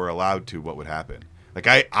if they were allowed to, what would happen. Like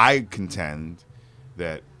I contend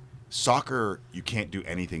that soccer, you can't do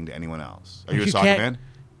anything to anyone else. Are you a You soccer can't- fan?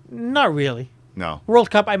 Not really. No. World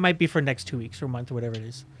Cup, I might be for next 2 weeks or a month or whatever it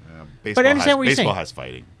is. Baseball I understand what you're baseball saying. has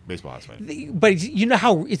fighting. Baseball has fighting. But you know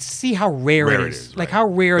how how rare, Rare it it is. is, Like right. how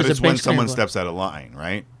rare But is it's a when bench someone clearing? steps out of line,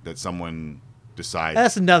 right? That someone decides.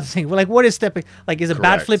 That's another thing. Like what is stepping? Like is a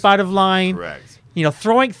bat Correct. flip out of line? Correct. You know,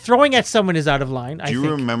 throwing at someone is out of line. Do I you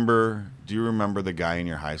think. remember the guy in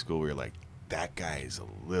your high school where you're like, that guy is a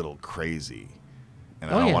little crazy,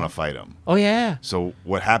 and I Oh, don't yeah. want to fight him? Oh yeah. So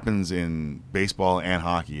what happens in baseball and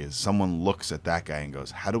hockey is someone looks at that guy and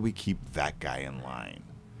goes, how do we keep that guy in line?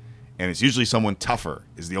 And it's usually someone tougher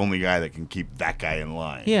is the only guy that can keep that guy in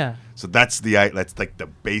line. Yeah. So that's like the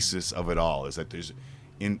basis of it all, is that there's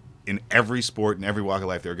in every sport, in every walk of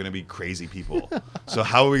life, there are going to be crazy people. So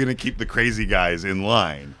how are we going to keep the crazy guys in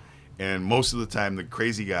line? And most of the time, the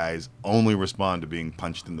crazy guys only respond to being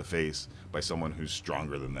punched in the face by someone who's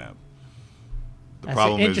stronger than them. The That's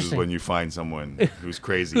problem is interesting. when you find someone who's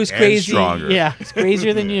crazy Who's and crazy? stronger. Yeah, it's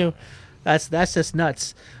crazier than you. That's just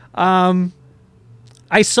nuts.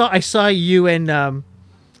 I saw you and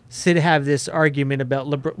Sid have this argument about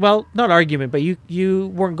LeBron. Well, not argument, but you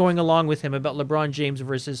weren't going along with him about LeBron James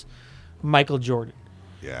versus Michael Jordan.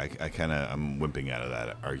 Yeah, I'm wimping out of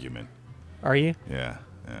that argument. Are you? Yeah.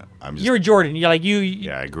 I'm just, You're Jordan. You're like you.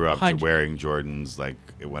 yeah, I grew up 100. wearing Jordans. Like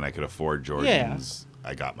when I could afford Jordans,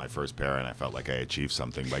 I got my first pair, and I felt like I achieved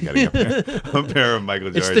something by getting a pair of Michael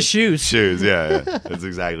Jordans. It's the shoes. Shoes, yeah. That's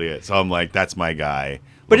exactly it. So I'm like, that's my guy.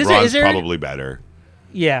 But LeBron's is there- probably better.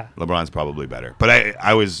 Yeah. LeBron's probably better. But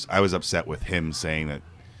I was upset with him saying that,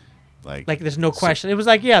 like There's no question. It was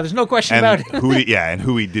like, yeah, there's no question and about it. who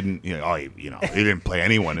he didn't, he didn't play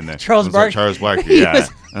anyone in that. Charles It was like Barkley. Charles Barkley, He yeah. was-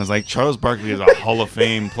 I was like, Charles Barkley is a Hall of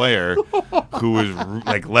Fame player who was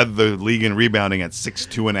like led the league in rebounding at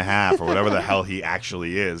 6'2.5" or whatever the hell he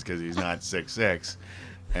actually is, because he's not 6'6".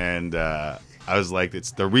 And I was like,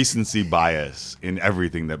 it's the recency bias in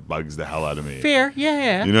everything that bugs the hell out of me. Fair.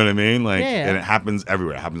 Yeah. You know what I mean? Like, Yeah. and it happens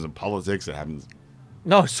everywhere. It happens in politics. It happens.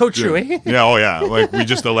 No, so true. Eh? Yeah, oh yeah. Like we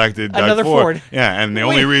just elected Doug Another Ford. Ford. Yeah, and the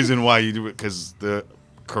only Wait. reason why you do it, because the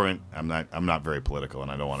current, I'm not very political, and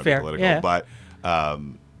I don't want to be Fair, political, yeah. but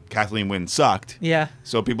Kathleen Wynne sucked. Yeah.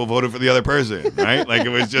 So people voted for the other person, right? Like it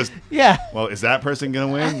was just, Yeah. well, is that person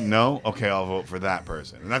gonna win? No. Okay, I'll vote for that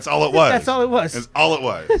person, and that's all it was. That's all it was. That's all it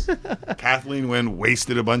was. Kathleen Wynne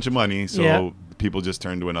wasted a bunch of money, so Yeah. people just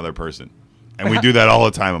turned to another person, and we do that all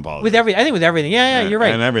the time in politics. I think with everything. Yeah, you're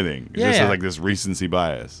right. And everything. It's Yeah, just yeah. like this recency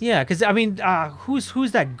bias. Yeah, because I mean,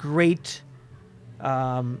 who's that great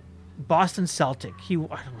Boston Celtic? He I don't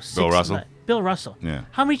know, Bill Russell? Bill Russell. Yeah.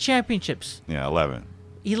 How many championships? Yeah, 11.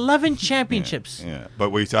 11 championships. Yeah, but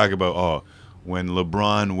we talk about, when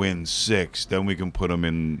LeBron wins 6, then we can put him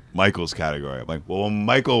in Michael's category. I'm like, well, when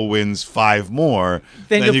Michael wins 5 more,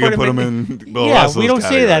 then you can put him in Bill yeah, Russell's we don't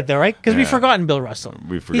category. say that though, right? Because we've Yeah. forgotten Bill Russell.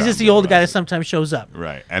 We've He's forgotten just the Bill old guy that Russell. sometimes shows up.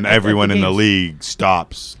 Right, and At everyone the in the games. league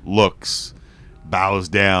stops, looks, bows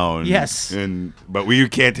down. Yes. But we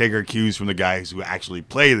can't take our cues from the guys who actually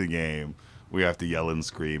play the game. We have to yell and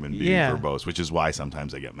scream and be Yeah. verbose, which is why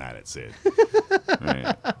sometimes I get mad at Sid.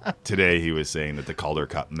 Right. Today he was saying that the Calder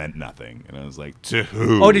Cup meant nothing, and I was like, to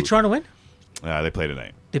who? Oh, did Toronto win? They play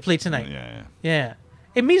tonight. They play tonight. Yeah. Yeah.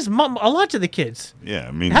 It means a lot to the kids. Yeah,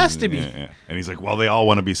 I mean, It has to be. yeah. And he's like, well, they all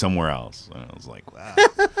want to be somewhere else. And I was like, wow.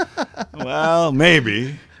 Well,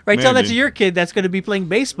 maybe. Right? Tell that Maybe. to your kid that's going to be playing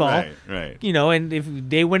baseball. Right. You know, and if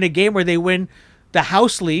they win a game where they win the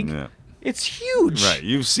house league, Yeah. it's huge. Right.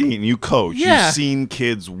 You coach. Yeah. You've seen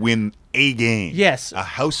kids win a game. Yes. A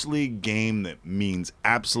house league game that means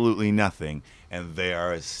absolutely nothing, and they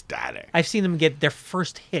are ecstatic. I've seen them get their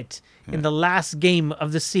first hit in the last game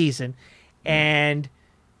of the season, and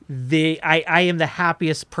I am the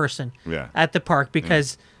happiest person Yeah. at the park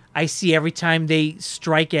because I see every time they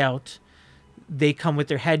strike out, they come with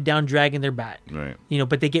their head down, dragging their bat. Right. You know,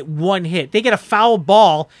 but they get one hit. They get a foul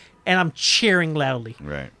ball, and I'm cheering loudly.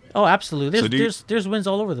 Right. Oh, absolutely. So do you- There's wins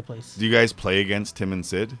all over the place. Do you guys play against Tim and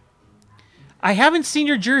Sid? I haven't seen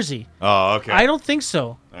your jersey. Oh, okay. I don't think so.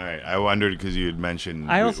 All right. I wondered because you had mentioned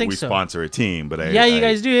I don't we, think we so. sponsor a team, but Yeah, you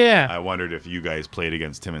guys do. Yeah. I wondered if you guys played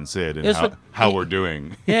against Tim and Sid and It's how what- we're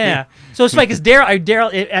doing. Yeah. So it's like, because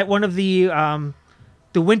Daryl at one of the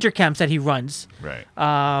winter camps that he runs, Right.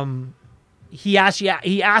 he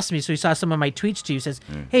asked me, so he saw some of my tweets to you. Says,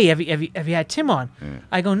 "Hey, have you had Tim on?"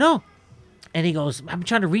 I go, "No." And he goes, I'm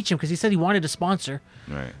trying to reach him because he said he wanted a sponsor.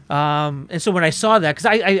 Right. And so when I saw that, because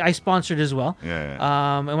I sponsored as well.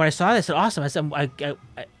 Yeah. And when I saw that, I said, awesome. I said,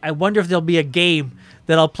 I wonder if there'll be a game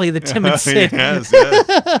that I'll play the Tim and Sid. Yes,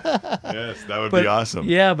 that would be awesome.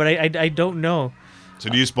 Yeah, but I don't know. So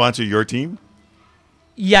do you sponsor your team?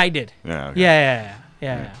 Yeah, I did. Yeah. Okay.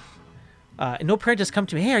 Yeah. No parent has come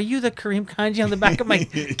to me. Hey, are you the Kareem Kanji on the back of my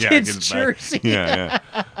kid's kid's jersey? Yeah.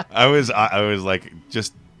 I was like,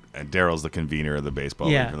 just Daryl's the convener of the baseball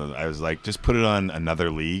league. Yeah. I was like, just put it on another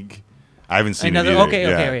league. I haven't seen Another- it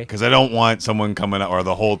either. okay. Because I don't want someone coming out or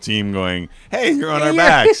the whole team going, "Hey, you're on our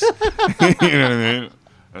backs." You know what I mean?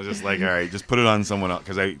 I was just like, all right, just put it on someone else.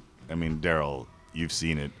 Because I mean, Daryl, you've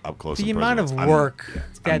seen it up close. The and amount personal. of It's work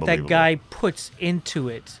it's that unbelievable. guy puts into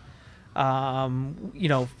it.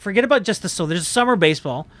 Forget about just the there's summer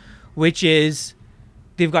baseball, which is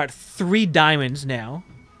they've got 3 diamonds now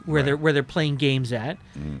where they're playing games at,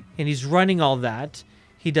 and he's running all that.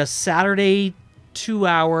 He does Saturday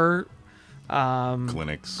 2-hour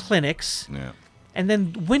clinics, Yeah. and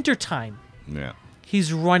then wintertime Yeah.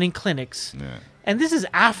 he's running clinics, Yeah. and this is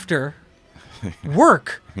after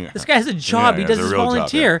work. Yeah. This guy has a job. Yeah, He does it's a his real job,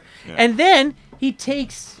 volunteer, yeah. and then he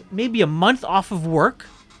takes maybe a month off of work.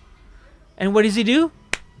 And what does he do?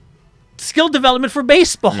 Skill development for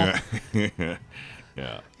baseball.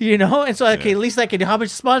 Yeah. And so at least I can. How much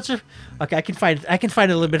sponsor? Okay, I can find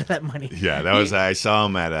a little bit of that money. Yeah, that was. I saw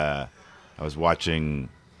him at I was watching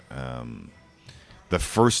the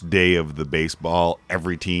first day of the baseball.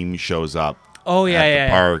 Every team shows up. Oh yeah, at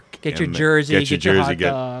the park. Get your and jersey. Get your jersey. hot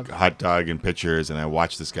dog. Get hot dog and pictures. And I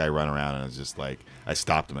watched this guy run around, and I was just like, I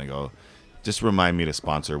stopped him. I go, just remind me to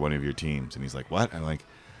sponsor one of your teams. And he's like, what? I'm like,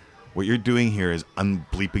 what you're doing here is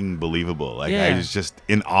unbleeping believable. Like Yeah. I was just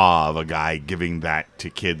in awe of a guy giving that to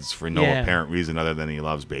kids for no Yeah. apparent reason other than he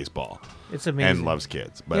loves baseball It's amazing. and loves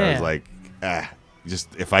kids. But I was Yeah. like,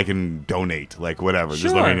 just if I can donate, like whatever,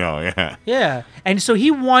 just let Sure. me know. Yeah. Yeah, and so he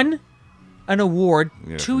won an award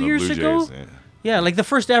Yeah, 2 from the years Blue ago. Jays, Yeah, like the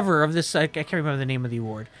first ever of this. I can't remember the name of the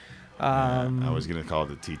award. I was gonna call it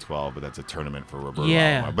the T12, but that's a tournament for Roberto.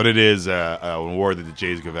 Yeah. Alomar. But it is an award that the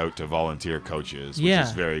Jays give out to volunteer coaches, which Yeah.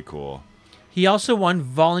 is very cool. He also won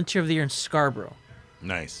Volunteer of the Year in Scarborough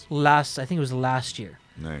Nice, I think it was last year.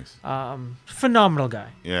 nice. Phenomenal guy.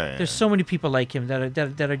 Yeah. There's so many people like him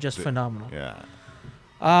that are just phenomenal.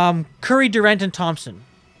 Yeah. Curry, Durant, and Thompson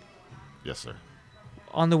Yes, sir.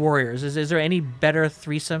 on the Warriors. Is there any better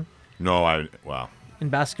threesome No, wow. in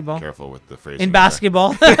basketball? Careful with the phrase. In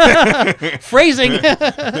basketball, phrasing.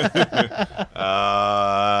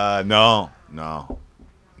 No.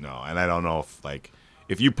 And I don't know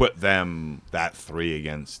if you put them that 3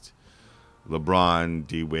 against LeBron,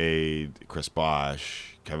 D Wade, Chris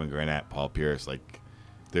Bosh, Kevin Garnett, Paul Pierce, like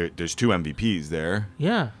there's 2 MVPs there.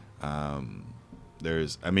 Yeah,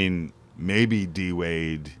 Maybe D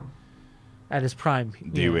Wade, at his prime.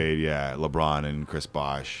 LeBron and Chris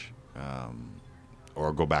Bosh,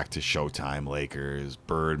 or go back to Showtime, Lakers,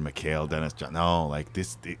 Bird, McHale, Dennis John. No, like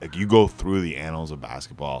this, like you go through the annals of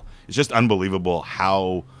basketball. It's just unbelievable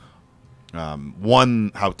how,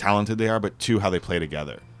 one, how talented they are, but 2, how they play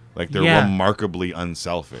together. Like they're remarkably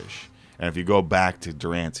unselfish. And if you go back to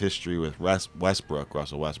Durant's history with Russell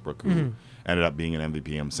Westbrook, who ended up being an MVP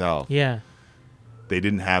himself, Yeah, they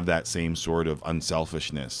didn't have that same sort of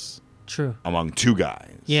unselfishness true. among 2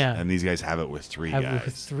 guys. Yeah. And these guys have it with 3 Have guys.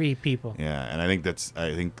 with 3 people. Yeah, and I think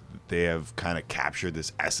they have kind of captured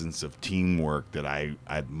this essence of teamwork that I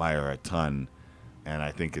admire a ton, and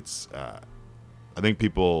I think it's I think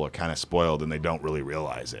people are kind of spoiled and they don't really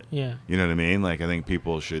realize it. Yeah. You know what I mean? Like I think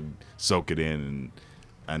people should soak it in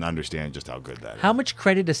and understand just how good that is. How much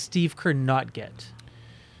credit does Steve Kerr not get?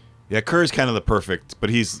 Yeah, Kerr's kind of the perfect, but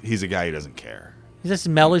he's a guy who doesn't care. He's just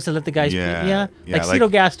mellow to let the guys. Yeah, Like like- Cito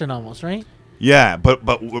Gaston almost, right? Yeah, but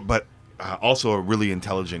also a really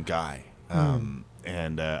intelligent guy,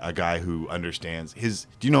 and a guy who understands his.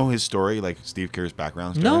 Do you know his story, like Steve Kerr's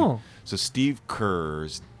background story? No. So Steve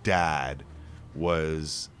Kerr's dad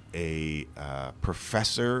was a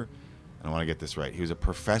professor, and I want to get this right. He was a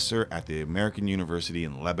professor at the American University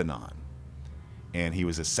in Lebanon, and he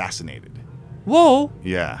was assassinated. Whoa.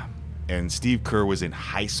 Yeah. And Steve Kerr was in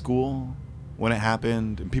high school when it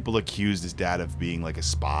happened, and people accused his dad of being like a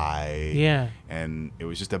spy. Yeah. And it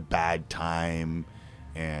was just a bad time,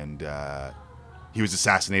 and he was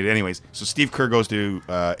assassinated. Anyways, so Steve Kerr goes to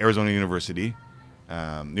Arizona University,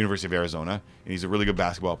 University of Arizona, and he's a really good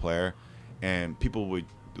basketball player, and people would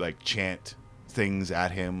like chant things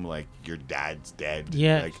at him like "your dad's dead,"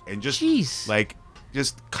 Yeah. like, and just Jeez. like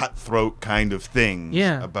just cutthroat kind of things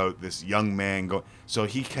Yeah. about this young man. So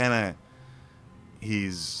he's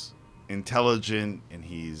intelligent, and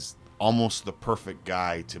he's almost the perfect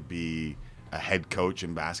guy to be a head coach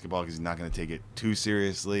in basketball because he's not going to take it too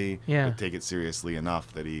seriously, but take it seriously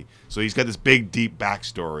enough that he's got this big, deep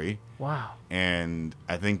backstory. Wow. And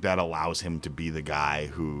I think that allows him to be the guy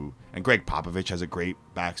who, and Greg Popovich has a great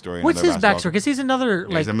backstory. What's his backstory? Because he's another,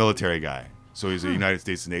 he's a military guy. So he's a United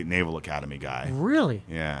States Naval Academy guy. Really?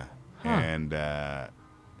 Yeah. Huh. And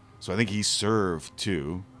so I think he served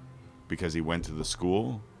too because he went to the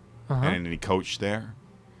school and he coached there.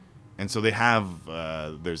 And so they have,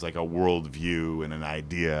 there's like a worldview and an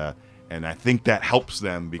idea. And I think that helps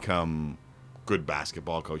them become good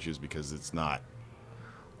basketball coaches because it's not.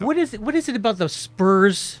 What is it about the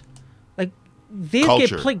Spurs? Like, they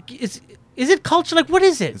Culture. get played. Is it culture? Like, what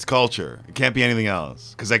is it? It's culture. It can't be anything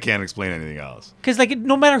else because I can't explain anything else. Because, like,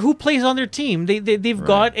 no matter who plays on their team, they've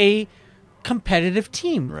got a competitive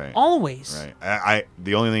team. Right. Always. Right. I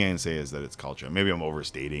the only thing I can say is that it's culture. Maybe I'm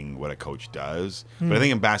overstating what a coach does, but I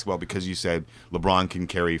think in basketball, because you said LeBron can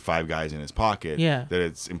carry 5 guys in his pocket, that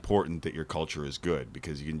it's important that your culture is good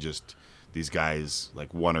because you can just, these guys,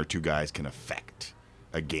 like 1 or 2 guys can affect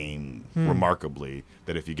a game remarkably,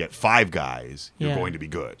 that if you get 5 guys, you're going to be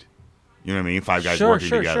good. You know what I mean? 5 guys working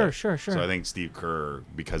together. Sure. So I think Steve Kerr,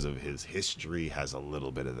 because of his history, has a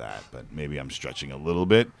little bit of that. But maybe I'm stretching a little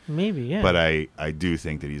bit. Maybe, yeah. But I do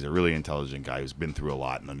think that he's a really intelligent guy who's been through a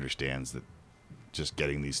lot and understands that just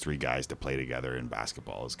getting these 3 guys to play together in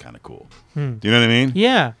basketball is kind of cool. Do you know what I mean?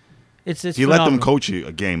 Yeah. It's he let them coach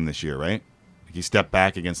a game this year, right? He stepped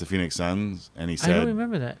back against the Phoenix Suns, and he said, I don't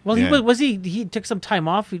remember that. Well, he took some time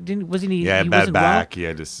off. He had bad back. Well? He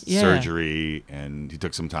had this surgery, and he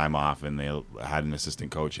took some time off, and they had an assistant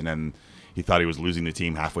coach. And then he thought he was losing the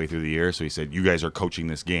team halfway through the year, so he said, you guys are coaching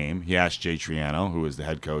this game. He asked Jay Triano, who was the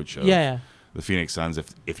head coach of the Phoenix Suns,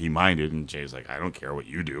 if he minded, and Jay's like, I don't care what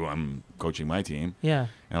you do. I'm coaching my team. Yeah.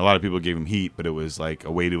 And a lot of people gave him heat, but it was like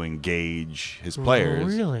a way to engage his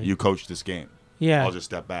players. Really? You coach this game. Yeah. I'll just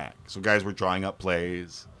step back. So guys were drawing up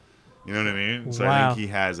plays. You know what I mean? So Wow. I think he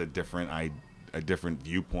has a different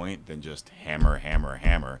viewpoint than just hammer.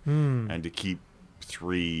 And to keep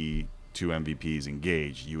 2 MVPs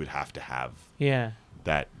engaged, you would have to have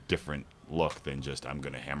that different look than just, I'm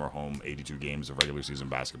going to hammer home 82 games of regular season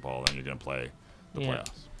basketball and you're going to play the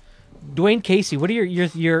playoffs. Dwayne Casey, what are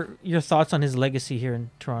your thoughts on his legacy here in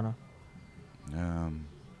Toronto?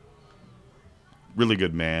 Really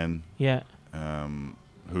good man. Yeah.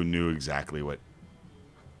 Who knew exactly what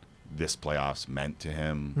this playoffs meant to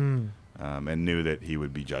him, and knew that he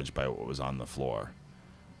would be judged by what was on the floor.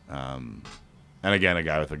 And again, a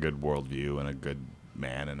guy with a good worldview and a good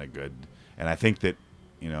man and I think that,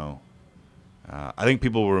 I think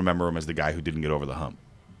people will remember him as the guy who didn't get over the hump.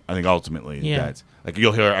 I think ultimately that's like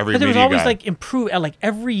you'll hear every. But there was media always guy, like improve. Like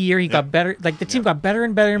every year he got better. Like the team got better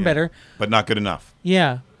and better and better. but not good enough.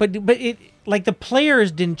 Yeah, but it like the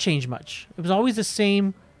players didn't change much. It was always the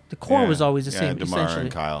same. The core was always the same. DeMar essentially.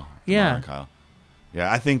 and Kyle. Yeah. And Kyle.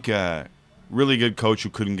 Yeah, I think really good coach who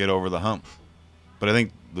couldn't get over the hump. But I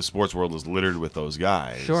think the sports world is littered with those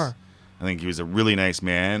guys. Sure. I think he was a really nice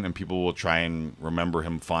man, and people will try and remember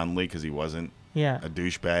him fondly because he wasn't a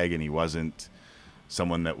douchebag, and he wasn't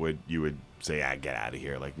someone that you would say, get out of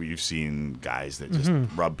here. Like you've seen guys that just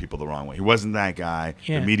rub people the wrong way. He wasn't that guy.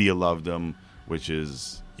 Yeah. The media loved him, which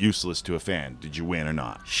is useless to a fan. Did you win or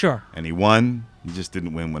not? Sure. And he won. He just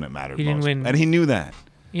didn't win when it mattered He most. didn't win. And he knew that.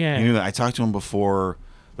 Yeah. He knew that. I talked to him before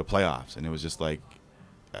the playoffs, and it was just like,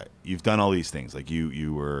 you've done all these things. Like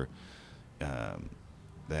you were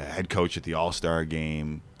the head coach at the All-Star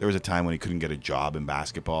game. There was a time when he couldn't get a job in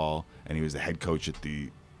basketball, and he was the head coach at the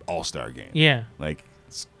All-Star game. Yeah. Like,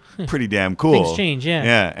 it's pretty damn cool. Things change, yeah.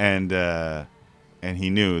 Yeah, and he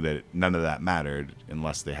knew that none of that mattered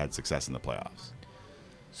unless they had success in the playoffs.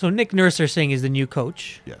 So Nick Nurse, they're saying, is the new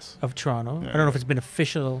coach of Toronto. Yeah. I don't know if it's been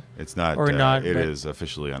official. It's not. Or not. It is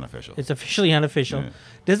officially unofficial. It's officially unofficial. Yeah.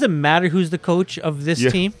 Does it matter who's the coach of this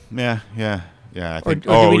team? Yeah. I think.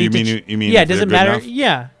 Or you mean? Yeah. if Does they're it good matter? enough?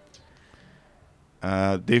 Yeah.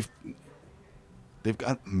 They've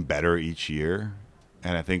gotten better each year,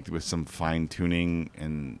 and I think with some fine tuning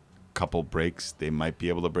and couple breaks, they might be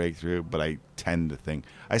able to break through. But I tend to think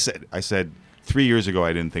I said 3 years ago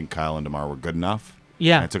I didn't think Kyle and DeMar were good enough.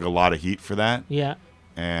 Yeah. I took a lot of heat for that. Yeah.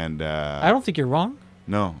 And I don't think you're wrong.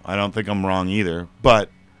 No, I don't think I'm wrong either. But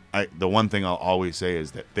the one thing I'll always say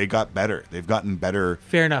is that they got better. They've gotten better.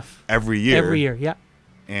 Fair enough. Every year. Every year, yeah.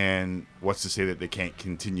 And what's to say that they can't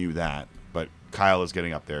continue that? But Kyle is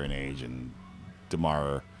getting up there in age, and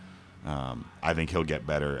DeMar, I think he'll get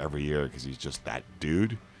better every year because he's just that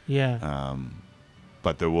dude. Yeah.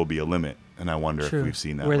 But there will be a limit, and I wonder if we've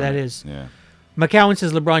seen that. Where limit. that is. Yeah. McCowan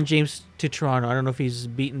says LeBron James to Toronto. I don't know if he's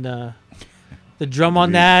beaten the drum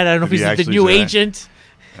on that. I don't know if did he's he the actually new say that? agent.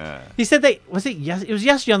 He said that was it? Yes, it was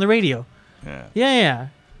yesterday on the radio. Yeah. Yeah.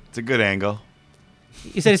 It's a good angle.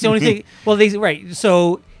 He said it's the only thing. Well, right.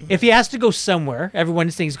 So if he has to go somewhere, everyone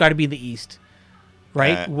is saying he's got to be in the East,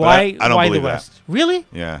 right? But Why? I don't why believe the that. West? Really?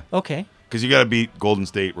 Yeah. Okay. Because you got to beat Golden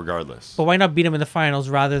State regardless. But why not beat him in the finals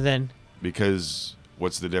rather than? Because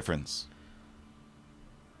what's the difference?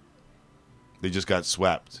 They just got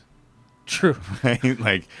swept. True. Right?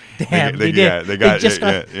 Like, Damn, they did. Yeah, they got. just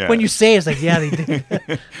yeah, got yeah. When you say it, it's like, yeah, they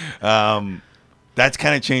did. That's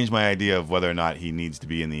kind of changed my idea of whether or not he needs to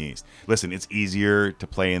be in the East. Listen, it's easier to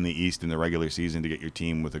play in the East in the regular season to get your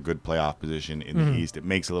team with a good playoff position in the East. It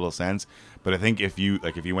makes a little sense. But I think if you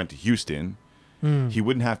went to Houston, he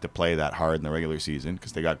wouldn't have to play that hard in the regular season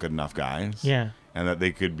because they got good enough guys. Yeah. And that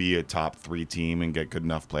they could be a top 3 team and get good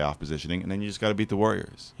enough playoff positioning. And then you just got to beat the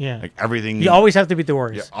Warriors. Yeah. Like everything. You always have to beat the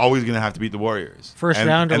Warriors. You're always going to have to beat the Warriors. First and,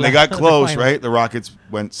 round or And they la- got the close, final. right? The Rockets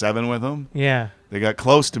went 7 with them. Yeah. They got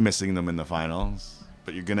close to missing them in the finals.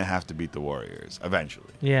 But you're going to have to beat the Warriors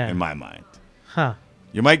eventually. Yeah. In my mind. Huh.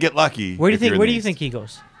 You might get lucky. Where do you if you're think? in Where the do you East. think he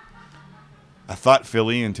goes? I thought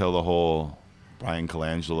Philly until the whole Brian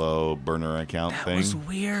Colangelo burner account That thing. was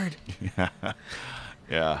weird.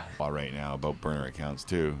 Yeah. Well, right now about burner accounts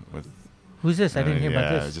too. With Who's this? I didn't hear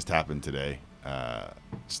about It this. just happened today.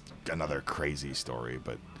 Just another crazy story,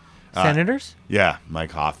 but Senators? yeah,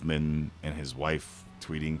 Mike Hoffman and his wife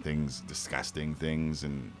tweeting things, disgusting things,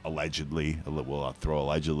 and allegedly, we'll throw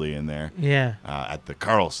allegedly in there, Yeah. at the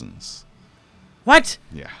Carlsons. What?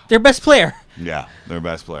 Yeah. Their best player? Yeah, their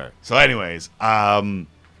best player. So, anyways, I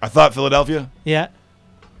thought Philadelphia, Yeah.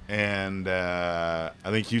 and I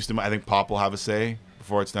think Houston. I think Pop will have a say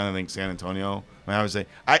before it's done. I think San Antonio might have a say.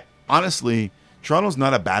 Honestly, Toronto's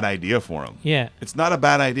not a bad idea for him. Yeah. It's not a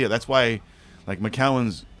bad idea. That's why, like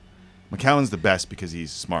McCowan's the best because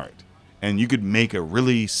he's smart, and you could make a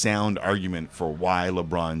really sound argument for why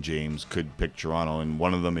LeBron James could pick Toronto, and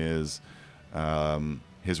one of them is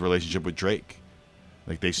his relationship with Drake.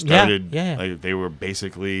 Like they started, yeah. like they were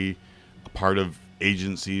basically a part of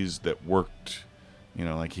agencies that worked. You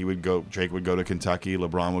know, like Drake would go to Kentucky,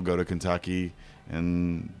 LeBron would go to Kentucky,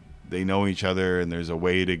 and they know each other, and there's a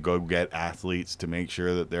way to go get athletes to make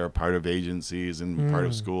sure that they're a part of agencies and part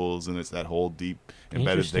of schools, and it's that whole deep embedded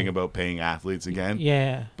Interesting. thing about paying athletes again.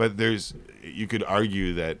 Yeah. But you could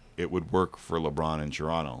argue that it would work for LeBron in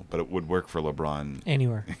Toronto, but it would work for LeBron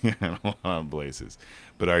Anywhere. in a lot of places.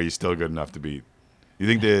 But are you still good enough to beat? You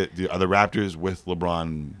think are the Raptors with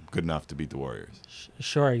LeBron good enough to beat the Warriors?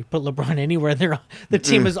 Sure. You put LeBron anywhere, the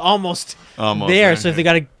team is almost Almost there. there, So if yeah. they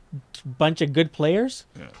got a bunch of good players,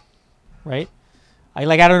 Yeah. right? I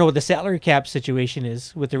don't know what the salary cap situation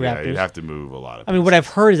is with the Yeah, Raptors. you'd have to move a lot of I mean, what pieces.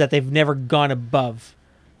 I've heard is that they've never gone above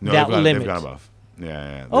that limit. They've gone above.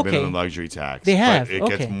 Yeah. They've Okay. been on the luxury tax. They have, But it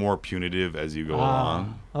okay. gets more punitive as you go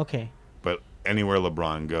along. Okay. But anywhere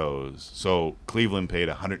LeBron goes. So Cleveland paid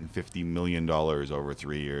 $150 million over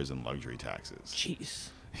 3 years in luxury taxes. Jeez.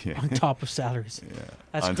 Yeah. On top of salaries. Yeah.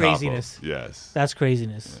 That's On top of- craziness. yes. That's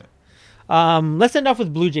craziness. Let's end off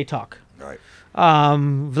with Blue Jay talk. All right.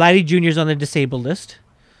 Vladdy Jr.'s on the disabled list.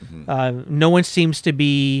 Mm-hmm. No one seems to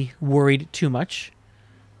be worried too much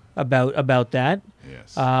about that.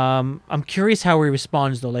 Yes. I'm curious how he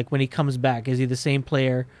responds though. Like when he comes back, is he the same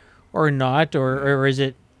player or not, or is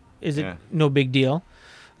it Yeah. no big deal?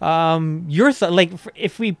 Your thought, like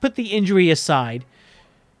if we put the injury aside,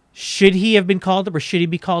 should he have been called up or should he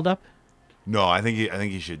be called up? No, I think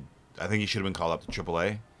he should have been called up to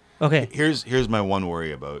AAA. Okay. Here's my one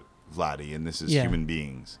worry about Vladdy, and this is Yeah. human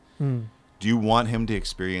beings. Do you want him to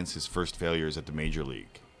experience his first failures at the major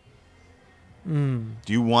league?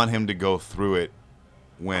 Do you want him to go through it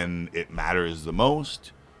when it matters the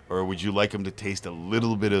most? Or would you like him to taste a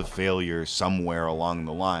little bit of failure somewhere along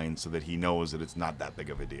the line so that he knows that it's not that big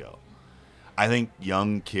of a deal? I think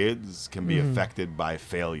young kids can be affected by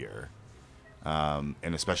failure, and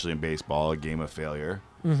especially in baseball, a game of failure.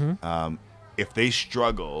 If they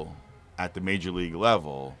struggle at the major league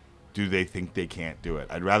level, do they think they can't do it?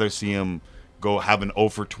 I'd rather see him go have an 0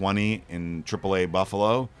 for 20 in AAA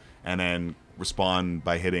Buffalo and then respond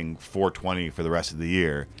by hitting 420 for the rest of the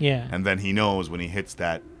year. Yeah. And then he knows when he hits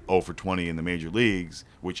that 0 for 20 in the major leagues,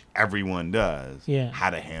 which everyone does, Yeah. how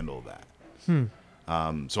to handle that.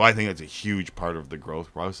 So I think that's a huge part of the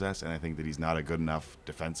growth process, and I think that he's not a good enough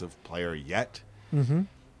defensive player yet.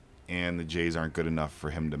 And the Jays aren't good enough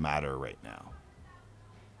for him to matter right now.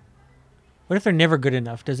 What if they're never good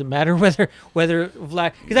enough? Does it matter whether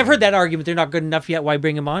Vlad? Because I've heard that argument. They're not good enough yet. Why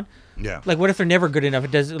bring him on? Yeah. Like, what if they're never good enough?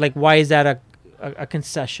 It does. Like, why is that a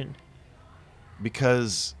concession?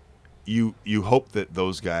 because you hope that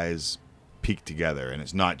those guys peak together, and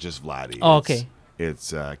it's not just Vladdy. Oh, It's- okay.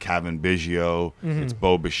 It's Kevin Biggio. It's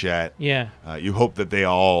Bo Bichette. Yeah. You hope that they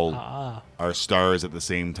all Ah, are stars at the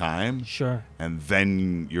same time, sure. and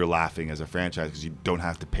then you're laughing as a franchise because you don't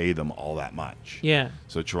have to pay them all that much. Yeah.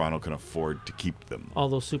 So Toronto can afford to keep them. All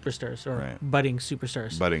those superstars or Right. budding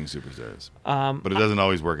superstars. Budding superstars. But it doesn't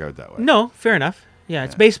always work out that way. No, fair enough. Yeah,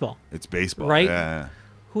 it's baseball. It's baseball. Right? Yeah.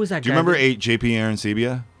 Who is that Do you guy? remember JP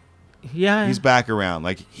Arancibia? Yeah. He's back around.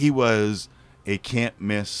 Like, he was a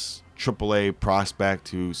can't-miss AAA prospect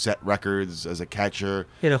who set records as a catcher.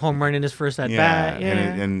 hit a home run in his first at bat. Yeah.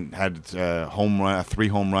 And had a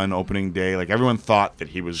 3-home run opening day. Like, everyone thought that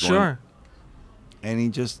he was going. Sure. And he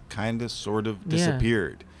just kind of sort of Yeah.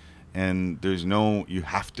 disappeared. And you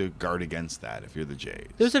have to guard against that if you're the Jays.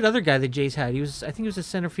 There's that other guy the Jays had. I think he was a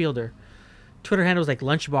center fielder. Twitter handle was like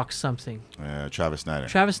Lunchbox something. Travis Snyder.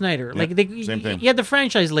 Travis Snyder. Yeah, Like same thing. He had the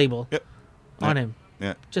franchise label Yep. on Yeah. him.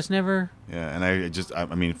 Yeah. Just never. Yeah, and I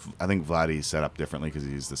think Vladdy's set up differently because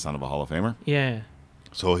he's the son of a Hall of Famer. Yeah.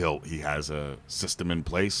 So he has a system in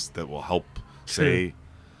place that will help say,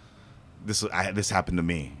 this happened to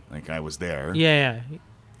me. Like, I was there. Yeah.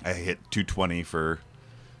 I hit 220 for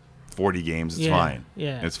 40 games. It's Yeah, fine.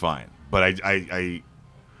 yeah. It's fine. But I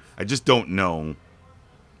just don't know.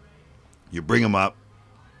 You bring him up,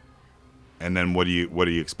 and then what are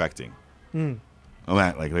you expecting? Oh,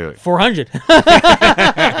 man, like, literally. 400.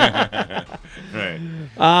 Right.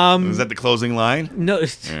 Was that the closing line? No. All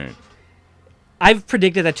right. I've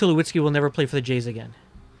predicted that Tulowitzki will never play for the Jays again.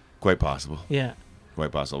 Quite possible. Yeah.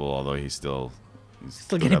 Quite possible, although he's still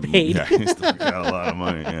Still getting got- paid. Yeah, he's still got a lot of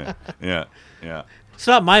money. Yeah. It's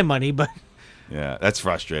not my money, but Yeah, that's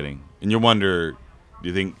frustrating. And you wonder, do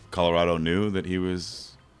you think Colorado knew that he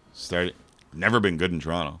was never been good in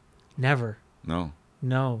Toronto? never. No.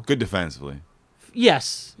 No. Good defensively,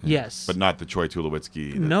 Yes. Yes. but not the Troy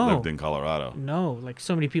Tulowitzki that No. lived in Colorado. no. Like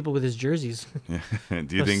so many people with his jerseys. Do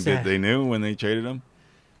you So think sad. that they knew when they traded him?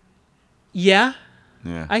 Yeah.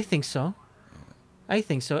 Yeah. I think so.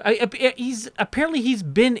 He's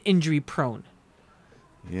been injury prone.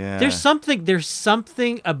 yeah. There's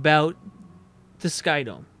something about the Sky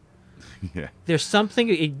Dome. yeah. There's something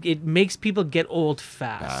it makes people get old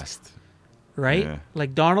fast. Right? Yeah.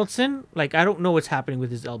 Like Donaldson, like I don't know what's happening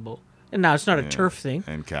with his elbow. And now it's not a Yeah. turf thing.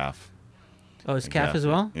 And calf. Oh, his And calf as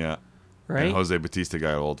well? Yeah. Right? And Jose Batista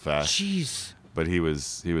got old fast, Jeez. but he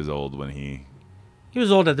was old when he. He was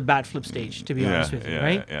old at the bat flip stage, to be honest with you, yeah,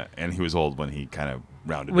 right? Yeah, and he was old when he kind of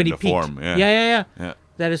rounded When he into peaked. form. Yeah. Yeah.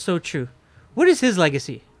 That is so true. What is his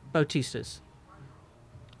legacy? Bautista's.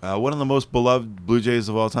 One of the most beloved Blue Jays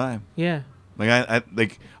of all time. Yeah. Like I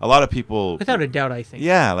like a lot of people. Without a doubt, I think.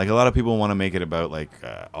 Yeah, like a lot of people want to make it about like,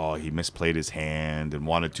 he misplayed his hand and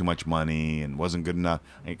wanted too much money and wasn't good enough.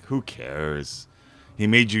 Like, who cares? He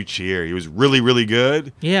made you cheer. He was really, really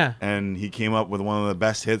good. Yeah. And he came up with one of the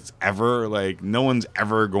best hits ever. Like, no one's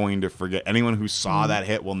ever going to forget. Anyone who saw that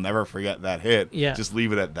hit will never forget that hit. Yeah. Just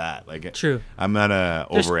leave it at that. Like, True. I'm not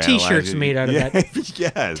There's overanalyzing. T-shirts made out of yeah, that.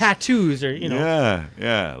 Yes. Tattoos or,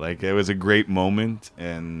 Yeah. Like, it was a great moment,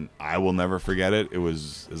 and I will never forget it. It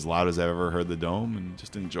was as loud as I've ever heard the Dome, and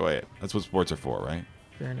just enjoy it. That's what sports are for, right?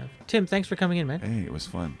 Fair enough. Tim, thanks for coming in, man. Hey, it was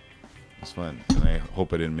fun. It was fun, and I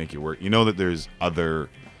hope I didn't make you work. You know that there's other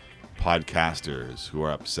podcasters who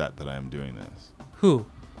are upset that I'm doing this. Who?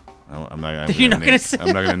 I'm not. You're not gonna say-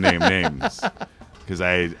 I'm not going to name names because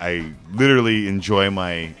I literally enjoy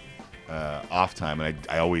my off time, and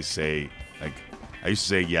I always say, like, I used to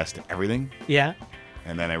say yes to everything, Yeah.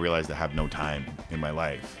 and then I realized I have no time in my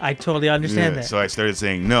life. I totally understand that. So I started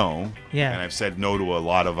saying no. Yeah. And I've said no to a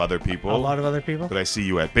lot of other people. A lot of other people. But I see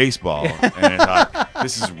you at baseball, and I thought,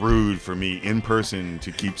 this is rude for me in person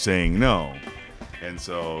to keep saying no. And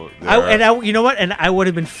so, you know what? And I would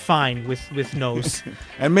have been fine with no's.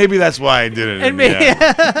 and maybe that's why I did it. And maybe,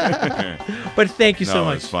 but thank you so No,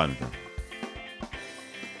 much. it's fun.